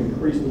proposing to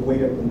increase the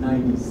weight up to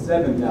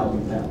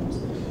 97,000 pounds.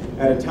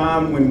 At a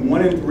time when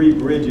 1 in 3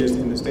 bridges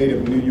in the state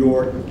of New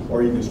York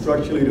are either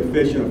structurally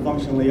deficient or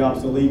functionally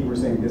obsolete, we're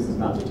saying this is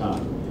not the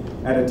time.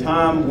 At a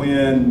time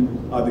when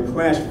the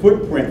crash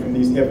footprint from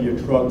these heavier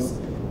trucks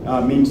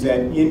means that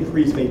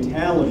increased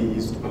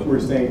fatalities, we're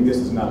saying this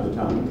is not the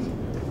time.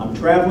 I'm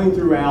traveling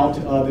throughout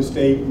the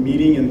state,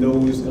 meeting in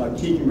those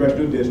key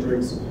congressional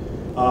districts,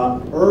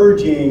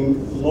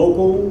 urging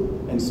local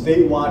and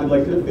statewide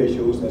elected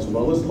officials, as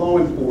well as law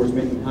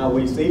enforcement and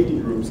highway safety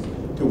groups,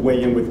 to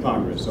weigh in with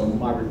Congress. So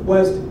my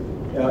request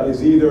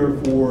is either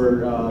for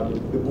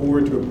the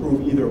board to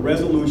approve either a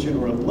resolution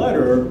or a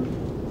letter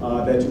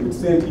that you would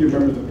send to your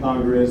members of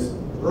Congress,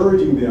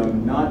 urging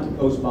them not to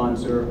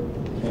co-sponsor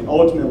and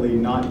ultimately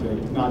not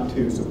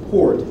to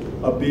support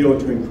a bill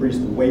to increase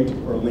the weight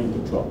or length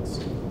of trucks.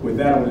 With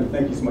that, I want to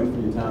thank you so much for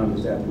your time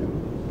this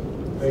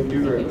afternoon. Thank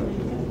you very much.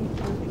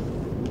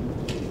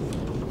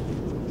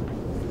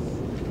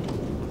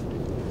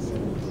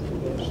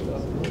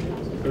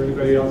 Is there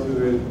anybody else who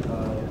had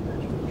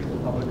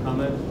public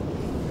comment?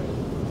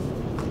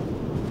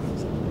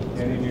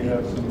 Annie, do you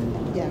have some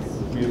Yes.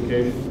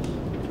 communications?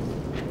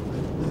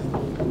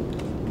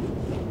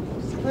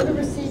 Letter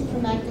received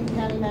from Acting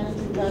County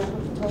Manager Joshua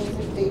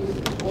Petrosi dated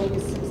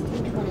August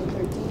 16,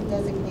 2013,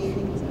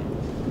 designating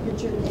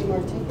Richard A.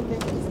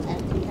 Martinkovic as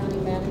Acting County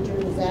Manager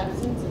in his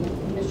absence, and if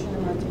Commissioner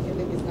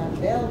Martinkovic is not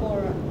available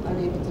or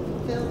unable to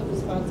fulfill the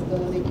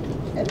responsibility,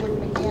 Edward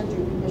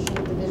McAndrew,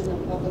 Commissioner Division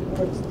of Public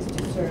Works, is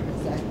to serve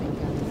as Acting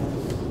County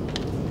Manager.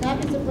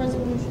 Copies of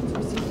resolutions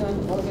received on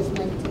August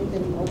 19th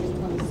and August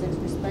 26th,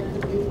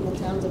 respectively, from the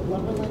towns of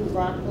Lumberland,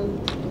 Rockland,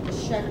 and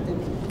Coshocton,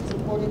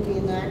 supporting the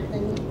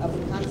enacting of a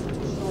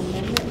constitutional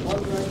amendment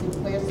authorizing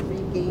Class 3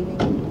 gaming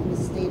in the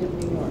state of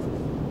New York.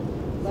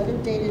 Letter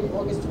dated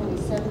August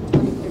 27,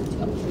 2013,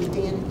 from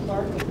Dan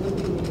Clark of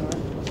Liberty, New York,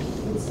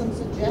 with some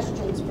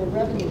suggestions for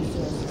revenue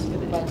sources for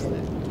the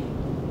budget.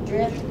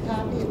 Draft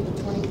copy of the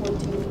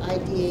 2014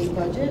 IDA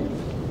budget.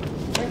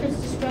 Records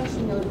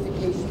destruction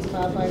notifications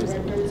filed by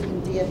Records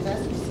and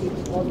DFS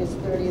received August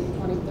 30th,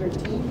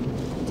 2013.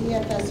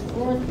 DFS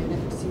fraud unit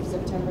received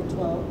September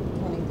 12,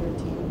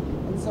 2013.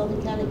 And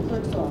Sullivan County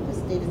Clerk's Office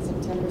dated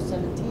September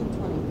 17,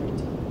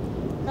 2013.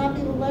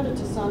 Copy of a letter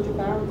to Sandra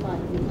Bauernfein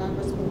from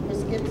Congressman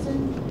Chris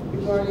Gibson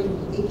regarding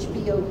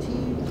HBOT,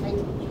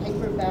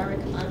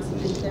 hyperbaric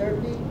oxygen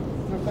therapy.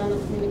 Our final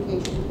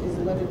communication is a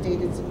letter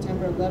dated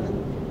September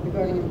 11th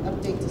regarding an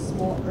update to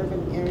small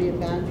urban area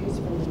boundaries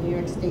from the New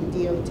York State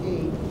DOT.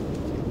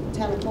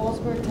 Town of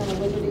Fallsburg, Town of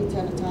Liberty,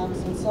 Town of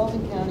Thompson,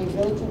 Sullivan County,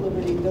 Village of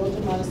Liberty, Village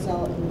of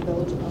Monticello, and the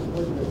Village of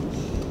Woodbridge.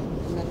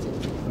 And that's it.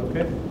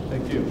 Okay,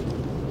 thank you.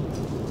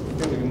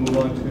 Okay, we can move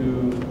on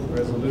to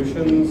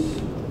resolutions.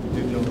 We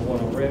did number 1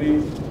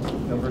 already.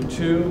 Number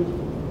 2,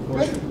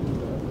 motion.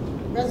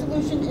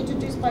 Resolution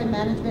introduced by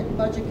Management and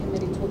Budget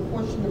Committee to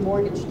apportion the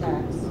mortgage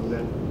tax.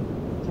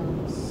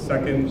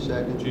 Second.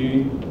 Second.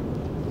 G.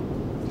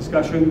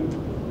 Discussion.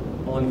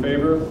 All in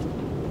favor?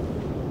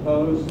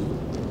 Opposed? 9-0.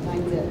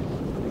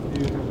 Thank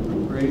you.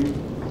 Great.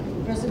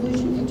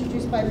 Resolution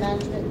introduced by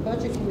Management and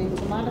Budget Committee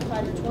to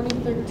modify the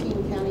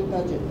 2013 county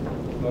budget.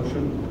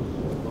 Motion.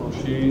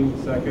 She.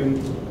 Second.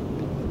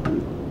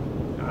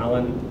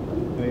 Alan.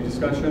 Any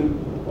discussion?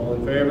 All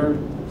in favor?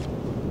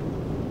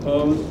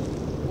 Opposed?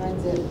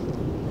 9-0.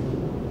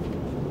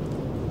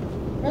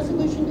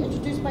 Resolution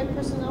introduced by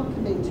Personnel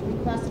Committee to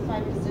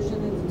reclassify position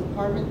in the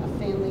Department of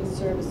Family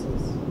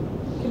Services.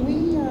 Can we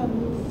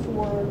move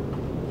 4,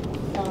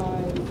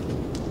 5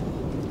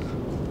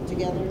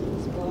 together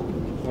as well?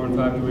 4 and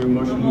 5, do we have a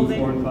motion to move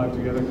 4 and 5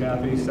 together?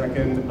 Kathy,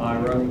 second.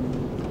 Ira.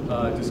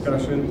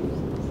 Discussion?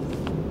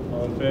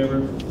 All in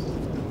favor?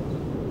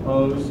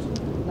 Opposed?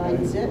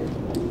 9-0.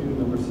 Thank you.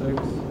 Number 6.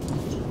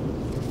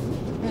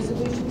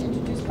 Resolution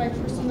introduced by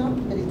Personnel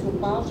Committee to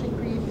abolish and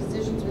create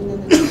positions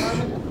within the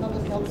Department of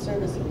Public Health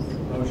Services.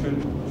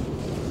 Motion.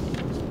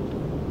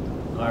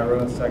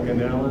 Ira,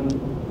 second. Alan.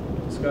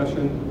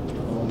 Discussion?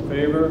 All in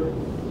favor?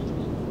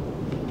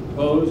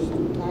 Opposed?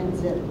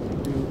 9-0.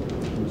 Thank you.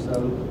 Number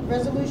 7.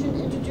 Resolution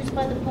introduced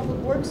by the Public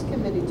Works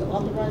Committee to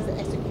authorize the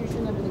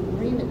execution of an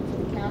agreement for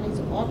the county's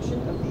auction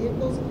of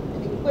vehicles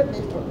and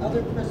equipment or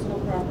other personal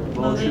property.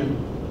 Motion.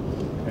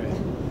 Okay.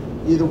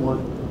 Either one,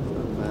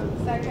 doesn't matter.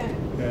 Second.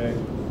 Okay.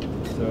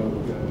 So,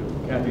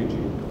 Kathy G.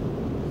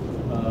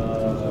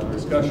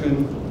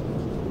 Discussion?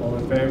 All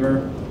in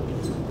favor?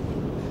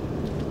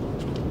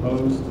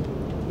 Opposed?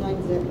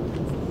 9-0.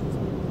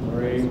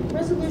 Number 8.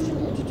 Resolution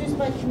introduced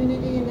by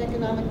Community and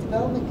Economic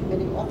Development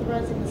Committee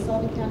authorizing the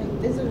Sullivan County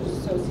Visitors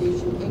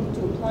Association, Inc.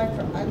 to apply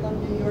for I Love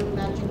New York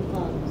matching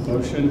funds.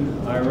 Motion.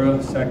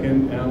 Ira,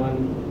 second.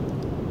 Alan.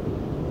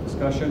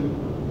 Discussion?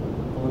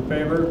 All in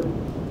favor?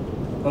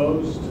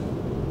 Opposed?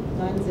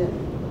 9-0.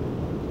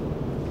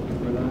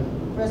 Number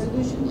 9.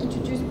 Resolution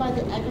introduced by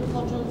the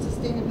Agricultural and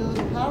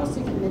Sustainability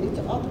Policy Committee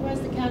to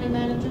authorize the county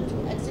manager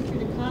to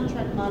execute a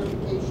contract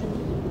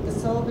modification with the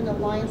Sullivan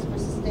Alliance for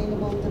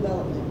Sustainable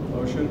Development.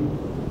 Motion.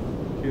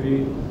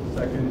 Kitty,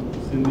 second.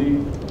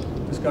 Cindy.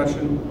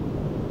 Discussion.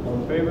 All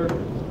in favor?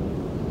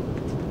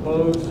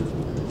 Opposed?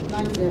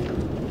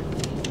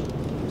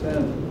 9-0.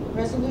 10.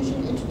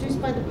 Resolution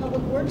introduced by the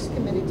Public Works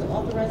Committee to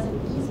authorize an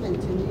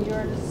easement to New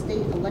York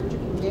State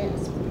Electric and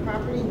Gas for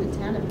property in the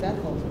town of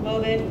Bethel.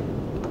 Move it.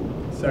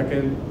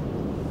 Second.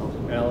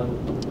 Alan.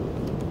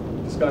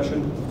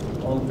 Discussion.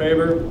 All in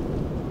favor?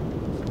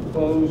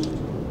 Opposed?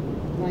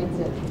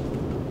 9-0.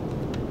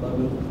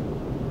 11.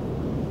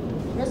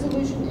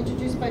 Resolution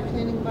introduced by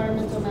Planning,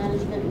 Environmental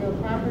Management, and Real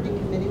Property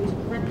Committee to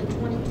correct the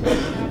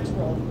 2020 tax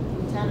roll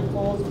in the town of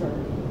Fallsburg.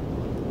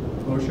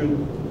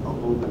 Motion. I'll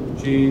move it.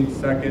 Gene,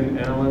 second.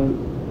 Alan.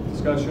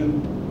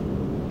 Discussion.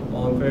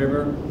 All in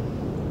favor?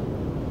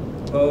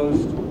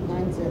 Opposed?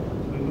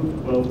 9-0. We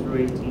move 12 through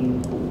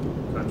 18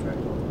 contract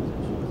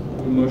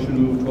authorizations. Motion to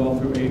move 12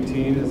 through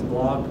 18 as a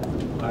block.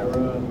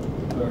 Ira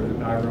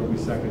will be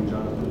second,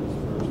 Jonathan is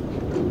first.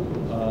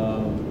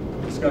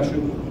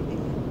 Discussion?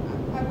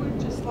 I would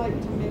just like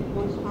to make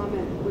one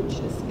comment which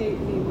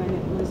escaped me when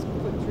it was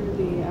put through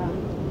the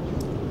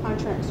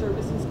Contract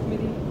Services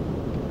Committee,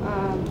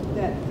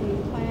 that the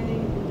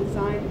Planning and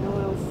Design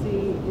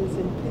LLC is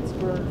in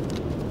Pittsburgh.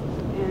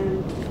 And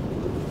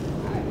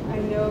I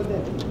know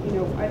that,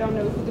 I don't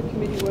know who the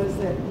committee was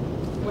that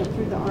went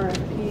through the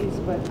RFPs,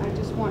 but I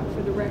just want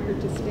for the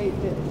record to state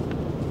that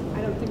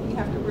I don't think we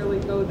have to really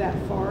go that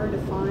far to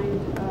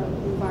find an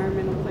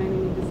environmental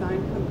planning and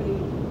design company.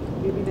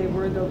 Maybe they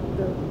were the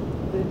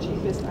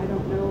cheapest, I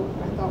don't know.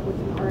 I thought with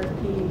an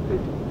RFP you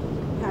could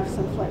have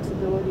some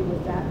flexibility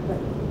with that, but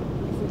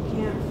if we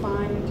can't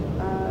find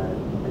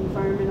an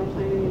environmental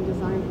planning and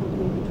design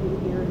company between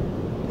here and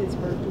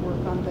Pittsburgh to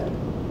work on the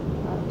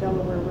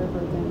Delaware River,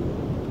 then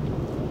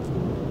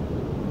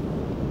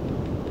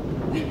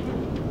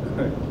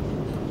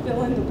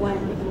fill in the blank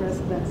with the rest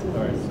of that sentence.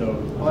 All right, so,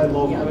 Buy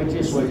local, Yeah, I would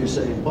that's what you're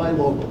saying, buy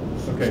local.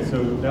 okay,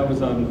 so that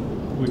was on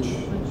which,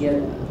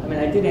 Yeah, I mean,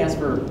 I did ask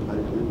for, I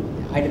agree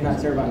with you. I did not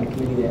serve on the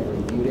committee that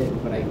reviewed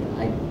it, but I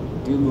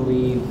do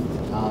believe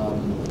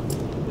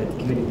that the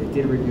committee that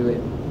did review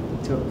it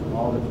took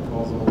all the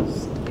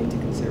proposals into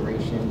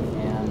consideration,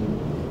 and,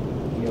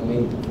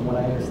 maybe from what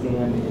I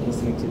understand and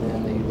listening to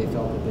them, they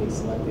felt that they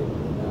selected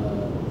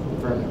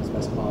the firm that was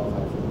best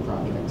qualified for the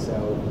project.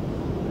 So,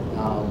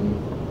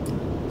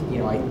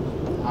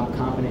 I'm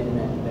confident in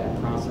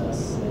that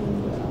process,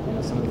 and I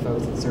know some of the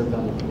folks that served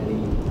on the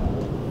committee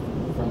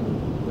from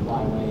the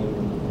byway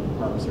and the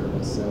Park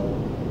Service. So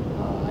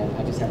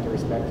I just have to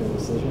respect their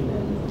decision,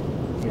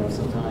 and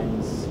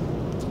sometimes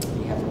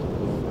you have to look a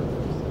little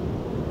further.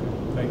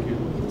 thank you.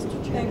 Mr.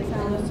 Chairman, Thanks, I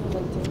Alan. also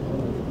like to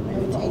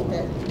notate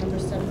that number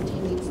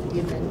 17 needs to be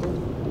amended.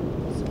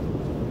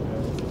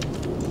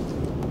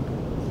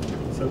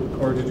 So,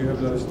 Cora, did you have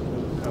another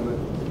comment?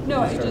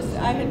 No, Sure.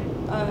 I had,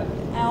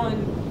 Alan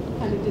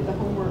kind of did the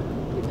homework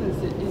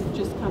because it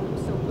just comes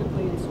so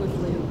quickly and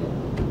swiftly that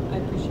I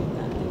appreciate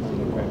that. Thank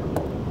you. Okay.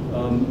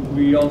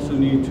 We also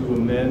need to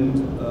amend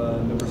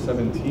number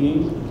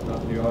 17,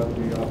 to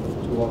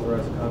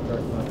authorize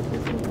contract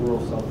modification of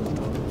rural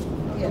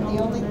self-employment. Yeah, the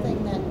only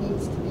thing that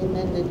needs to be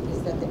amended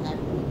is that the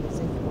acronym is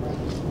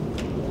incorrect.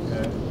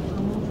 Okay.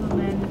 I'll move to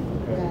amend.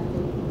 Okay.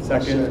 Kathy,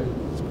 Second,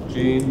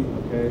 Jean,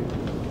 okay.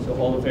 So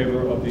all in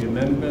favor of the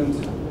amendment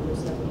number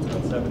 17.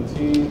 on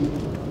 17?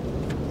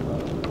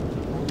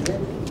 That's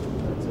it.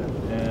 That's it.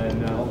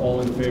 And now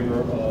all in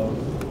favor of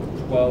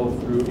 12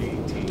 through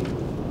 18?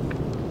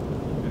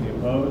 Any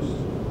opposed?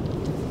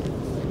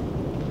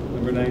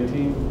 Number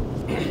 19?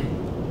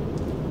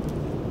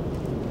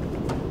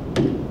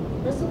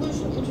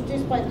 Resolution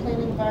introduced by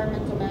Planning,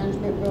 Environmental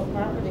Management, Real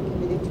Property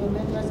Committee to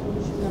amend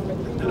resolution number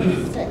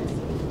 316,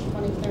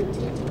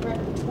 2013, to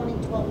correct the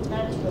 2012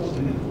 tax bill,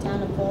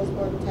 Town of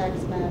Fallsburg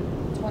Tax Map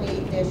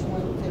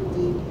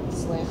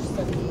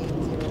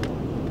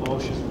 28-150/7801.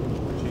 Motion.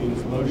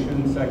 Jean's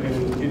motion,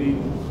 second, Kitty.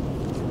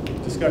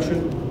 Discussion?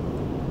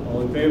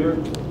 All in favor?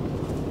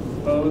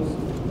 Opposed?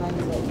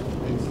 9-0.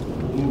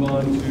 We'll move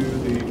on to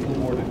the full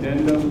board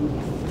addendum.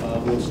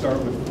 We'll start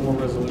with 4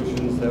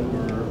 resolutions that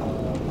were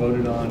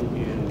voted on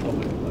in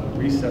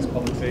recess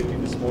public safety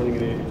this morning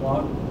at 8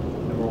 o'clock.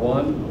 Number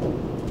 1,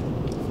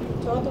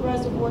 To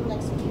authorize award and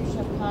execution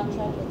of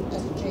contract with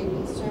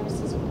SJB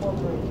Services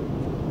Incorporated.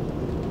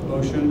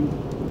 motion.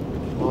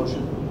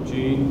 Motion.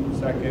 Jean,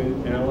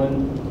 second.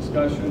 Alan,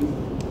 discussion.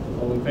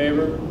 All in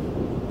favor?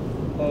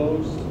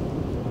 Opposed?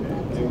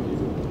 Okay, thank you.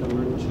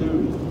 Number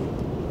 2,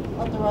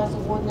 Authorize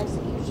award and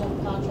execution of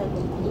contract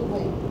with Blue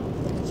Wing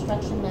for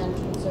construction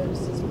management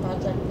services,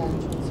 project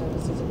management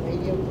services, and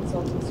radio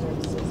consulting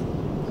services,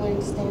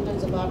 including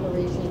standards of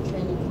operation and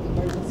training for the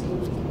emergency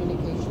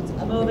communications.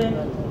 Move it.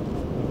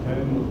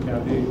 okay,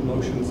 Kathy,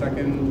 motion,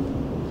 second.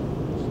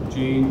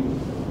 Jean,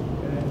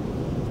 okay.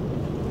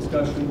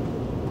 Discussion.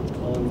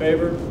 All in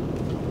favor?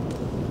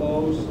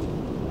 Opposed?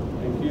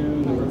 Thank Thank you.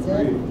 Number 3.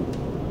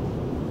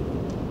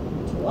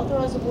 To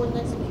authorize award and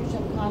execution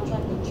of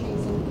contract with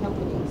Chasing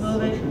Companies.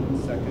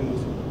 Motion,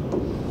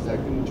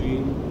 second,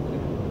 Jean.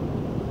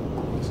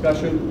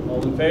 Discussion,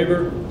 all in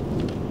favor?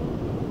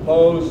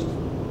 Opposed?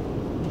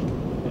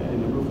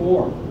 And number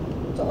 4.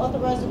 To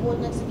authorize award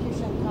and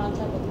execution of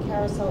contract with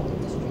Carousel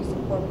Industries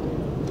Incorporated.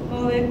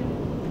 Move it.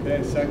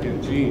 Okay,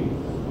 second, Jean.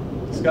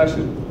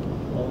 Discussion,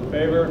 all in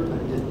favor? I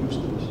get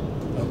used to this.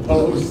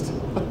 Opposed?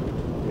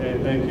 Okay,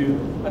 thank you.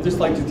 I'd just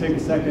like to take a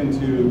second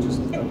to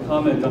just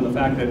comment on the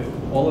fact that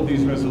all of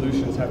these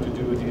resolutions have to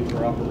do with the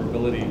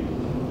interoperability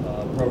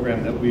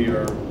program that we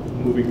are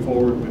moving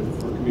forward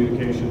with for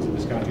communications in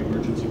Visconti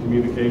Emergency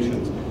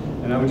Communications.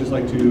 And I would just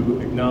like to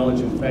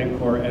acknowledge and thank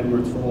Cora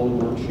Edwards for all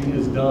the work she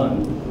has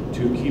done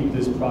to keep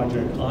this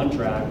project on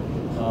track,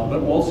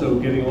 but also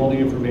getting all the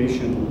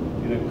information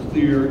in a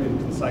clear and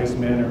concise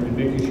manner and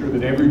making sure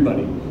that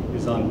everybody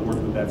is on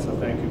board with that. So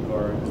thank you,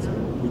 Cora.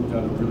 We've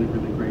done a really,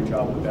 really great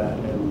job with that,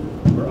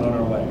 and we're on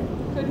our way.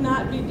 Could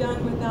not be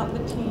done without the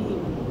team.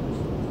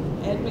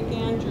 Ed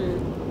McAndrew,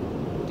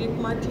 Dick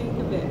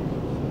Martinkovic,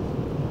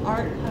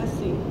 Art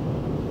Hussey,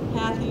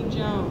 Kathy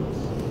Jones,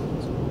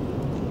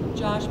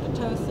 Josh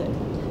Potosik,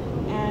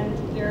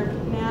 and they're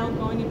now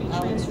going to be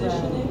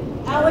transitioning.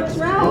 Alex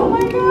Rao, oh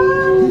my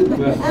God!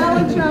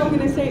 Alex Rao, I'm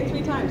going to say it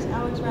 3 times.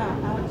 Alex Rao,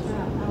 Alex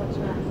Rao, Alex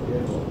Rao.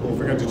 You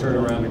forgot to turn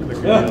around and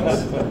click your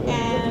heels.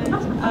 And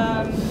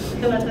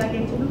let's not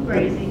get too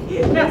crazy.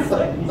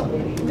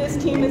 this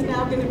team is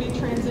now going to be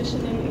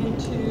transitioning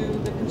into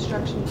the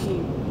construction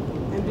team.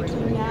 And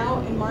between now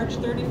and March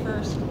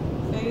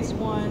 31st, phase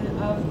 1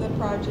 of the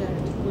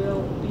project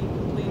will be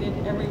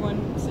completed.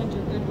 Everyone send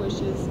your good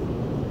wishes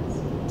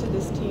to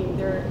this team.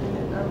 They're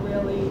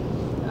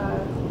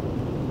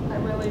I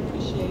really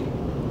appreciate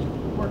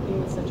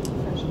working with such a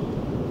professional.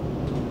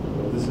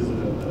 Well, this is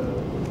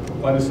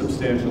quite a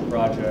substantial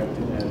project,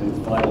 and it's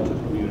vital to the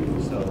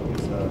community, so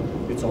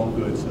it's all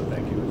good, so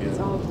thank you again. It's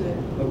all good.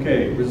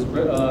 Okay,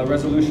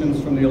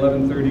 resolutions from the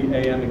 11:30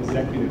 a.m.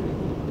 executive.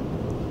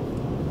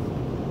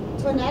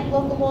 To enact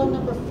local law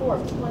number 4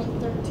 of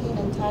 2013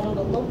 entitled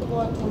a local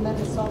law to amend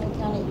the Sullivan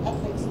County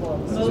ethics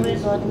laws Move it.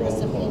 regarding the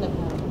subpoena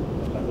power.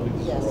 I believe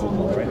this Yes. is roll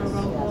call, right?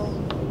 Yes.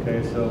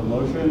 Okay, so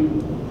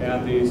motion,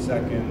 Kathy,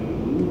 second,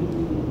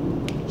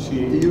 The she,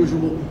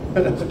 usual.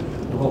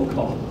 roll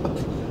call.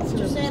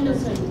 Mr.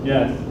 Sanderson.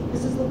 Yes.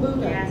 Mrs.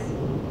 Labuda. Yes.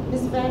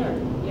 Ms. Venner.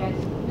 Yes.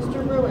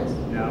 Mr. Ruiz.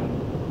 No.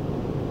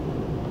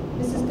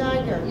 Mrs.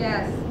 Geiger.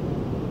 Yes.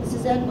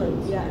 Mrs.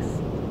 Edwards. Yes.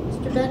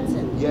 Mr.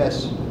 Benson.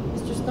 Yes.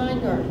 Mr.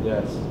 Steingart.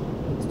 Yes.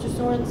 Mr.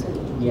 Sorensen.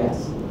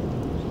 Yes.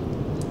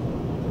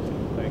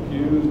 Thank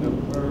you.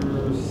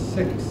 Number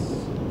 6.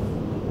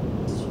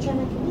 Mr.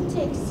 Chairman, can we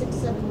take 6 and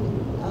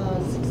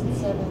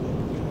 7?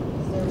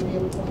 Is there a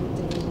real point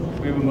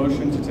in We have a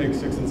motion to take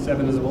 6 and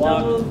 7 as a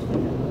block.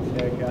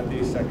 Okay,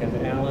 Kathy,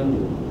 second, Alan.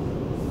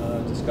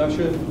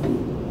 Discussion?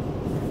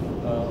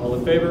 All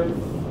in favor?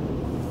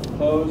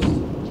 Opposed?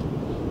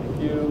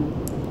 Thank you.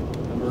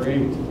 Number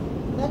 8.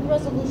 amend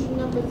resolution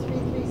number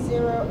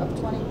 330 of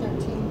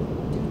 2013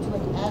 due to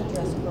an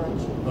address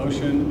correction?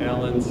 Motion,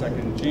 Alan,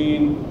 second,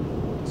 Jean.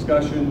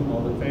 Discussion?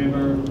 All in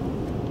favor?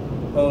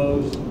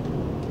 Opposed?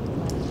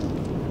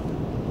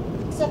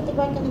 Accept the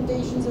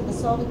recommendations of the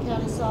Sullivan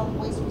County Solid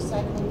Waste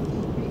Recycling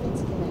Fee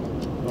Grievance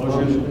Committee.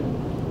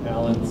 Motion,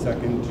 Alan,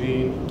 second,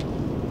 Jean.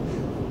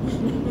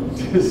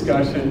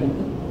 Discussion?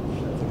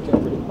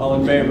 All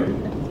in favor?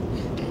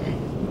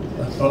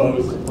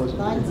 Opposed?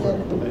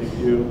 9-0. Thank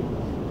you.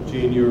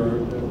 Jean,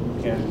 you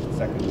can't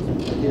second.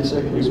 Yeah,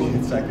 second this You one.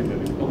 can't second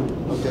it.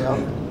 Okay, I'll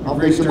You've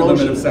make reached the your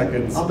limit of motion.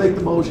 seconds. I'll make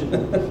the motion.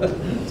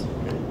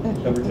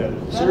 Number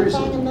 10.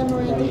 Seriously? Ratifying a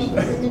memorandum of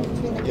agreement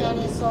between the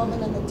County of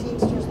Sullivan and the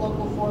Teamsters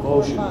Local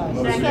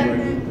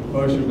 445.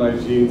 Motion by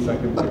Jean,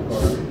 second by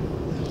Cora.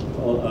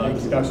 All,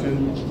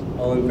 discussion?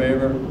 All in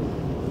favor?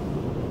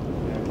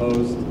 And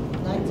opposed?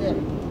 9-0.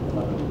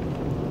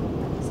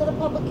 11. Set a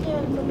public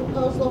hearing for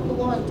proposed local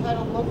law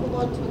entitled Local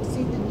Law to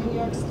Exceed the New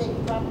York State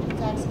Property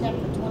Tax Cap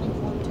for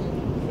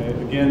 2014. Okay,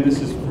 again,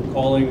 this is for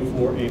calling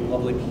for a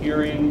public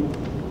hearing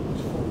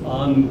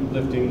on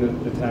lifting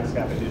the tax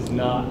cap. It is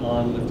not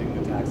on lifting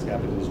the tax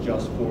cap, it is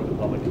just for the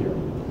public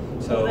hearing.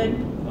 So,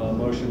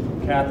 motion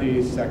from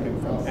Kathy, second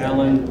from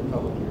Alan.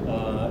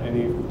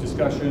 Any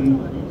discussion?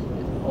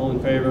 All in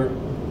favor?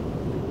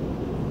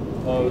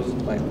 Opposed?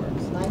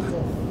 9-0.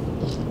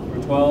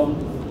 Number 12.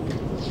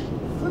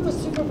 Approve a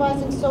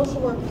supervising social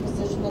worker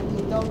position at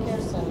the Adult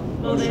Care Center.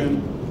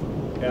 Motion,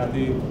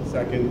 Kathy,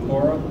 second,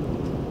 Cora.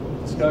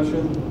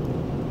 Discussion?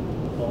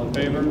 All in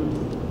favor?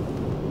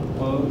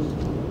 Opposed?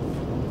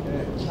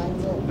 Okay.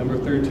 9-0. Number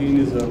 13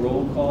 is a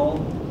roll call.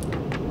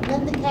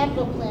 Amend the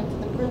capital plan for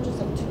the purchase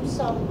of 2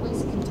 solid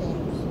waste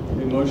containers.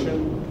 A motion,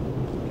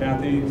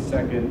 Kathy,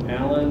 second,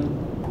 Alan.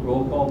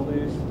 Roll call,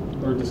 please,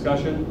 or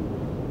discussion?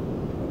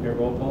 Okay,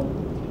 roll call.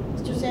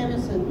 Mr.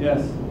 Sanderson.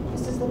 Yes.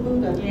 Mrs.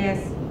 Labuda.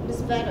 Yes.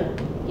 Ms. Vedder.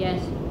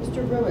 Yes.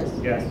 Mr. Ruiz.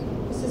 Yes.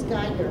 Mrs.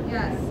 Geiger.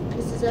 Yes.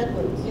 Mrs.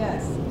 Edwards.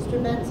 Yes.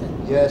 Mr.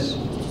 Benson. Yes.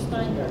 Mr.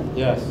 Steingart.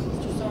 Yes.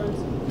 Mr.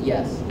 Sorensen.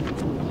 Yes.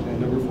 And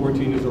number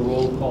 14 is a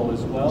roll call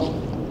as well.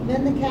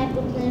 Amend the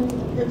capital plan for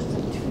the purchase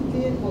of 2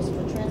 vehicles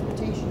for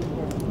transportation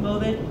department.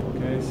 Move it.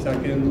 Okay,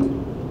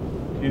 second,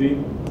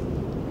 Kitty.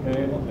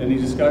 Okay, any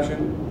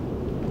discussion?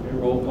 Okay,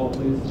 roll call,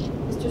 please.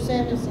 Mr.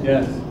 Samuelson?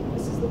 Yes.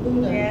 Mrs.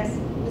 Labuda? Yes.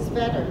 Ms.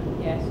 Vedder?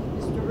 Yes.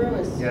 Mr.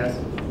 Lewis? Yes.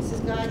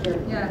 Mrs.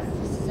 Geiger? Yes.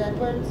 Mrs.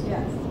 Edwards?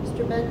 Yes.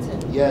 Mr.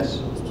 Benson? Yes.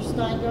 Mr.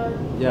 Steingart?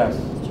 Yes.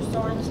 Mr.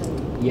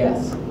 Sorensen?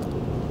 Yes.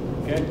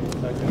 Okay,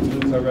 that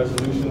concludes our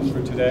resolutions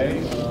for today.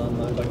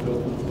 I'd like to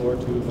open the floor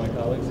to my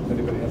colleagues if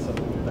anybody has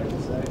something they'd like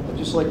to say. I'd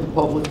just like the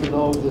public to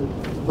know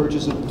that the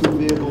purchase of 2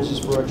 vehicles is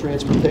for our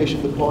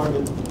transportation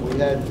department. We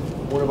had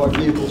one of our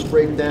vehicles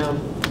break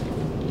down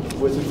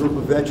with a group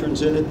of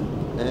veterans in it,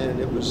 and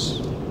it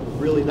was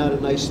really not a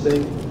nice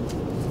thing.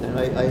 And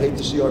I hate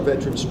to see our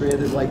veterans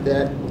stranded like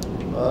that.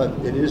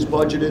 It is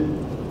budgeted,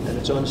 and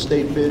it's on a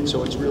state bid,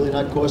 so it's really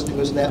not costing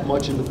us that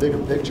much in the bigger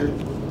picture.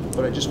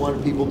 But I just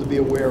wanted people to be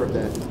aware of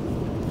that.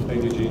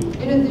 Thank you, Gene.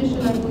 In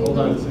addition, I believe. Hold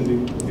on,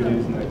 Cindy. Kitty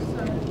is next.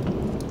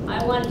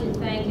 I want to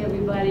thank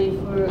everybody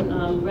for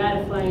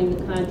ratifying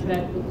the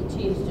contract with the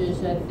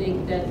Teamsters. I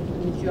think that the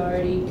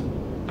majority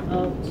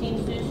of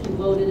Teamsters who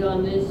voted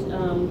on this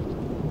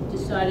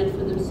decided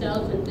for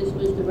themselves that this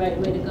was the right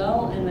way to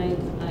go, and I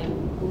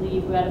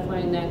believe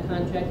ratifying that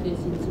contract is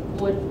in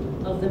support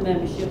of the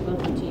membership of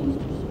the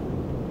Teamsters.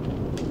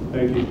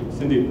 Thank you.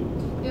 Cindy.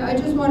 Yeah, I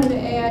just wanted to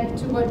add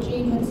to what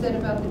Jean had said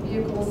about the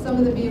vehicles. Some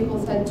of the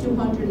vehicles had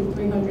 200 and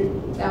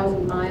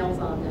 300,000 miles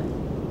on them,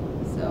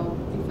 so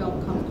we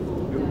felt comfortable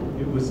with that.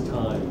 It was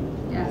time.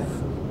 Yes.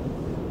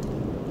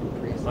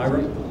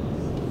 Ira?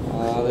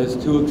 There's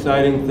 2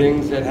 exciting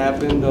things that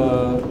happened.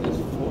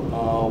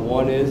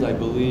 One is, I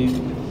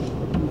believe,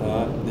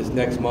 this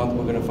next month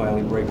we're going to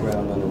finally break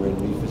ground on the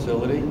Renby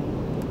facility,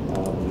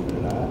 believe it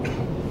or not.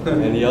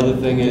 And the other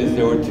thing is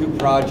there were 2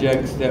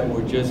 projects that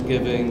were just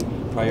giving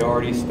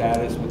priority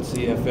status with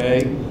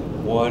CFA.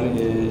 One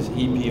is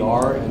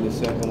EPR and the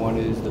second one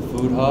is the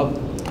Food Hub.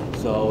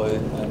 So I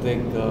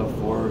think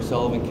for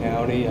Sullivan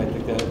County, I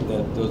think that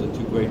those are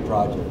 2 great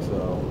projects.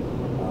 So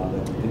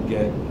that did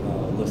get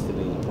listed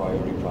as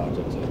priority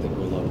projects. I think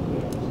we love them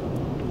there.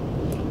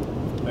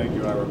 Thank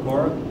you, Ira.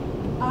 Cora?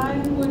 I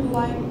would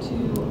like to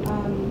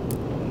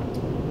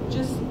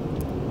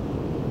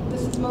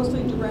this is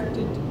mostly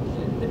directed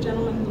to the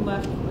gentleman who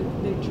left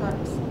with big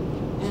trucks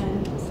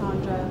and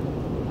Sandra.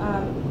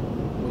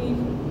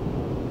 We've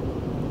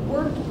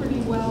worked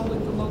pretty well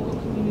with the local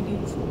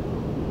communities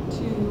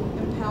to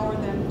empower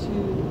them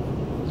to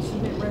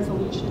submit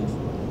resolutions.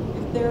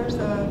 If there's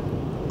a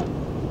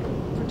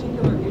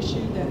particular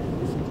issue that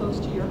is close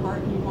to your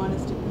heart and you want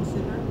us to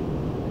consider,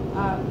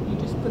 you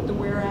just put the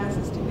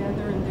whereases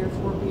together and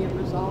therefore be it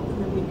resolved,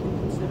 and then we can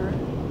consider it.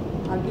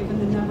 Given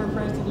the number of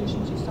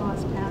resolutions you saw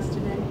us pass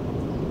today,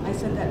 I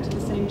said that to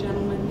the same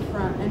gentleman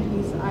and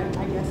he's,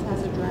 I guess,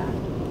 has a draft.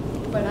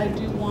 But I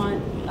do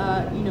want,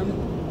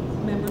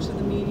 members of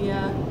the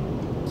media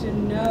to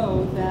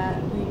know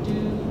that we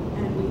do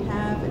and we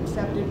have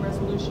accepted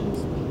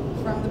resolutions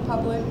from the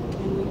public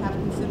and we have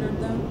considered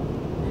them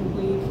and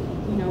we've,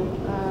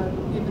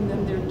 given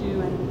them their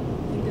due, and I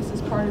think this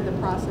is part of the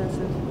process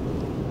of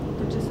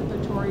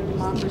participatory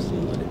democracy.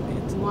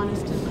 If you want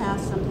us to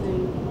pass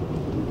something,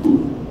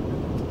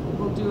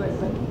 we'll do it,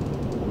 but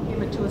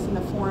give it to us in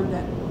the form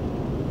that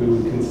We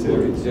would consider.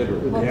 we'll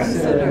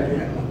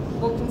consider.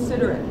 We'll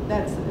consider it.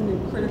 That's a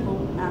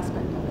critical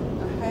aspect of it.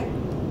 Okay?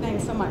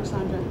 Thanks so much,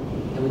 Sandra.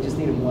 And we just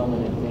need them well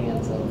in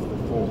advance of the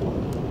full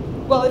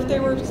one. Well, if they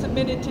were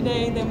submitted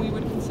today, then we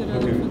would consider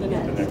them for the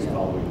next.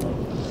 Following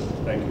month.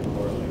 Thank you,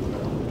 Cora.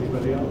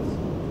 Anybody else?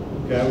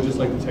 Okay, I would just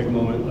like to take a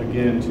moment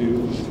again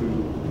to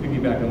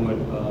piggyback on what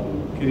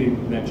Kitty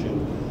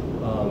mentioned.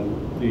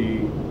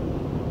 The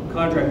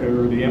contract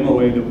or the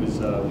MOA that was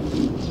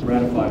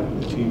ratified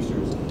with the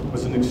Teamsters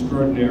was an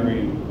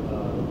extraordinary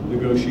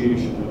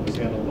negotiation that was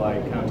handled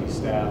by county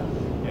staff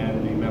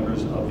and the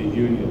members of the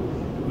union.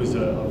 It was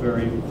a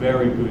very,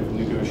 very good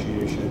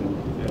negotiation,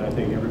 and I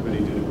think everybody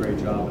did a great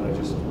job, and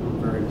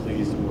we're very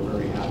pleased and we're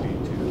very happy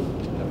to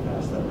have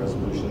passed that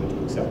resolution and to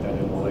accept that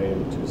MOA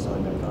and to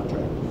sign that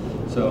contract.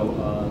 So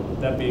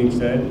that being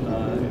said,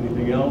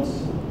 anything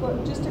else? Well,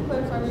 just to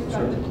clarify, we've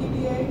got the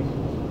PBA.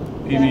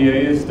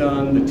 PBA is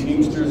done, the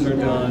Teamsters are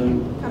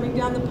done. Coming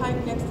down the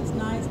pike next is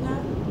NISNA.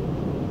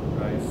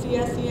 Right.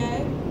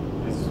 CSEA.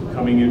 Is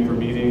coming in for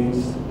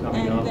meetings,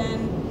 coming up.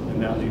 And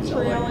that leaves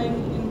trailing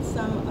in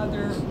some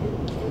other.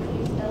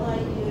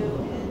 LIU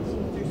and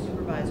Teamster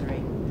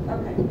Supervisory.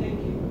 Okay, thank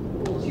you.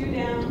 2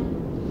 down.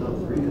 No,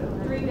 3 down.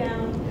 3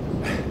 down.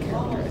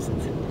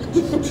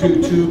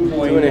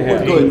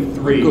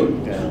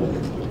 2.83 down.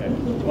 Okay.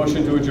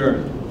 Motion to adjourn.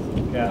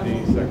 Kathy,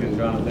 second.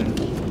 Jonathan.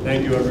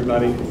 Thank you,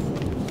 everybody.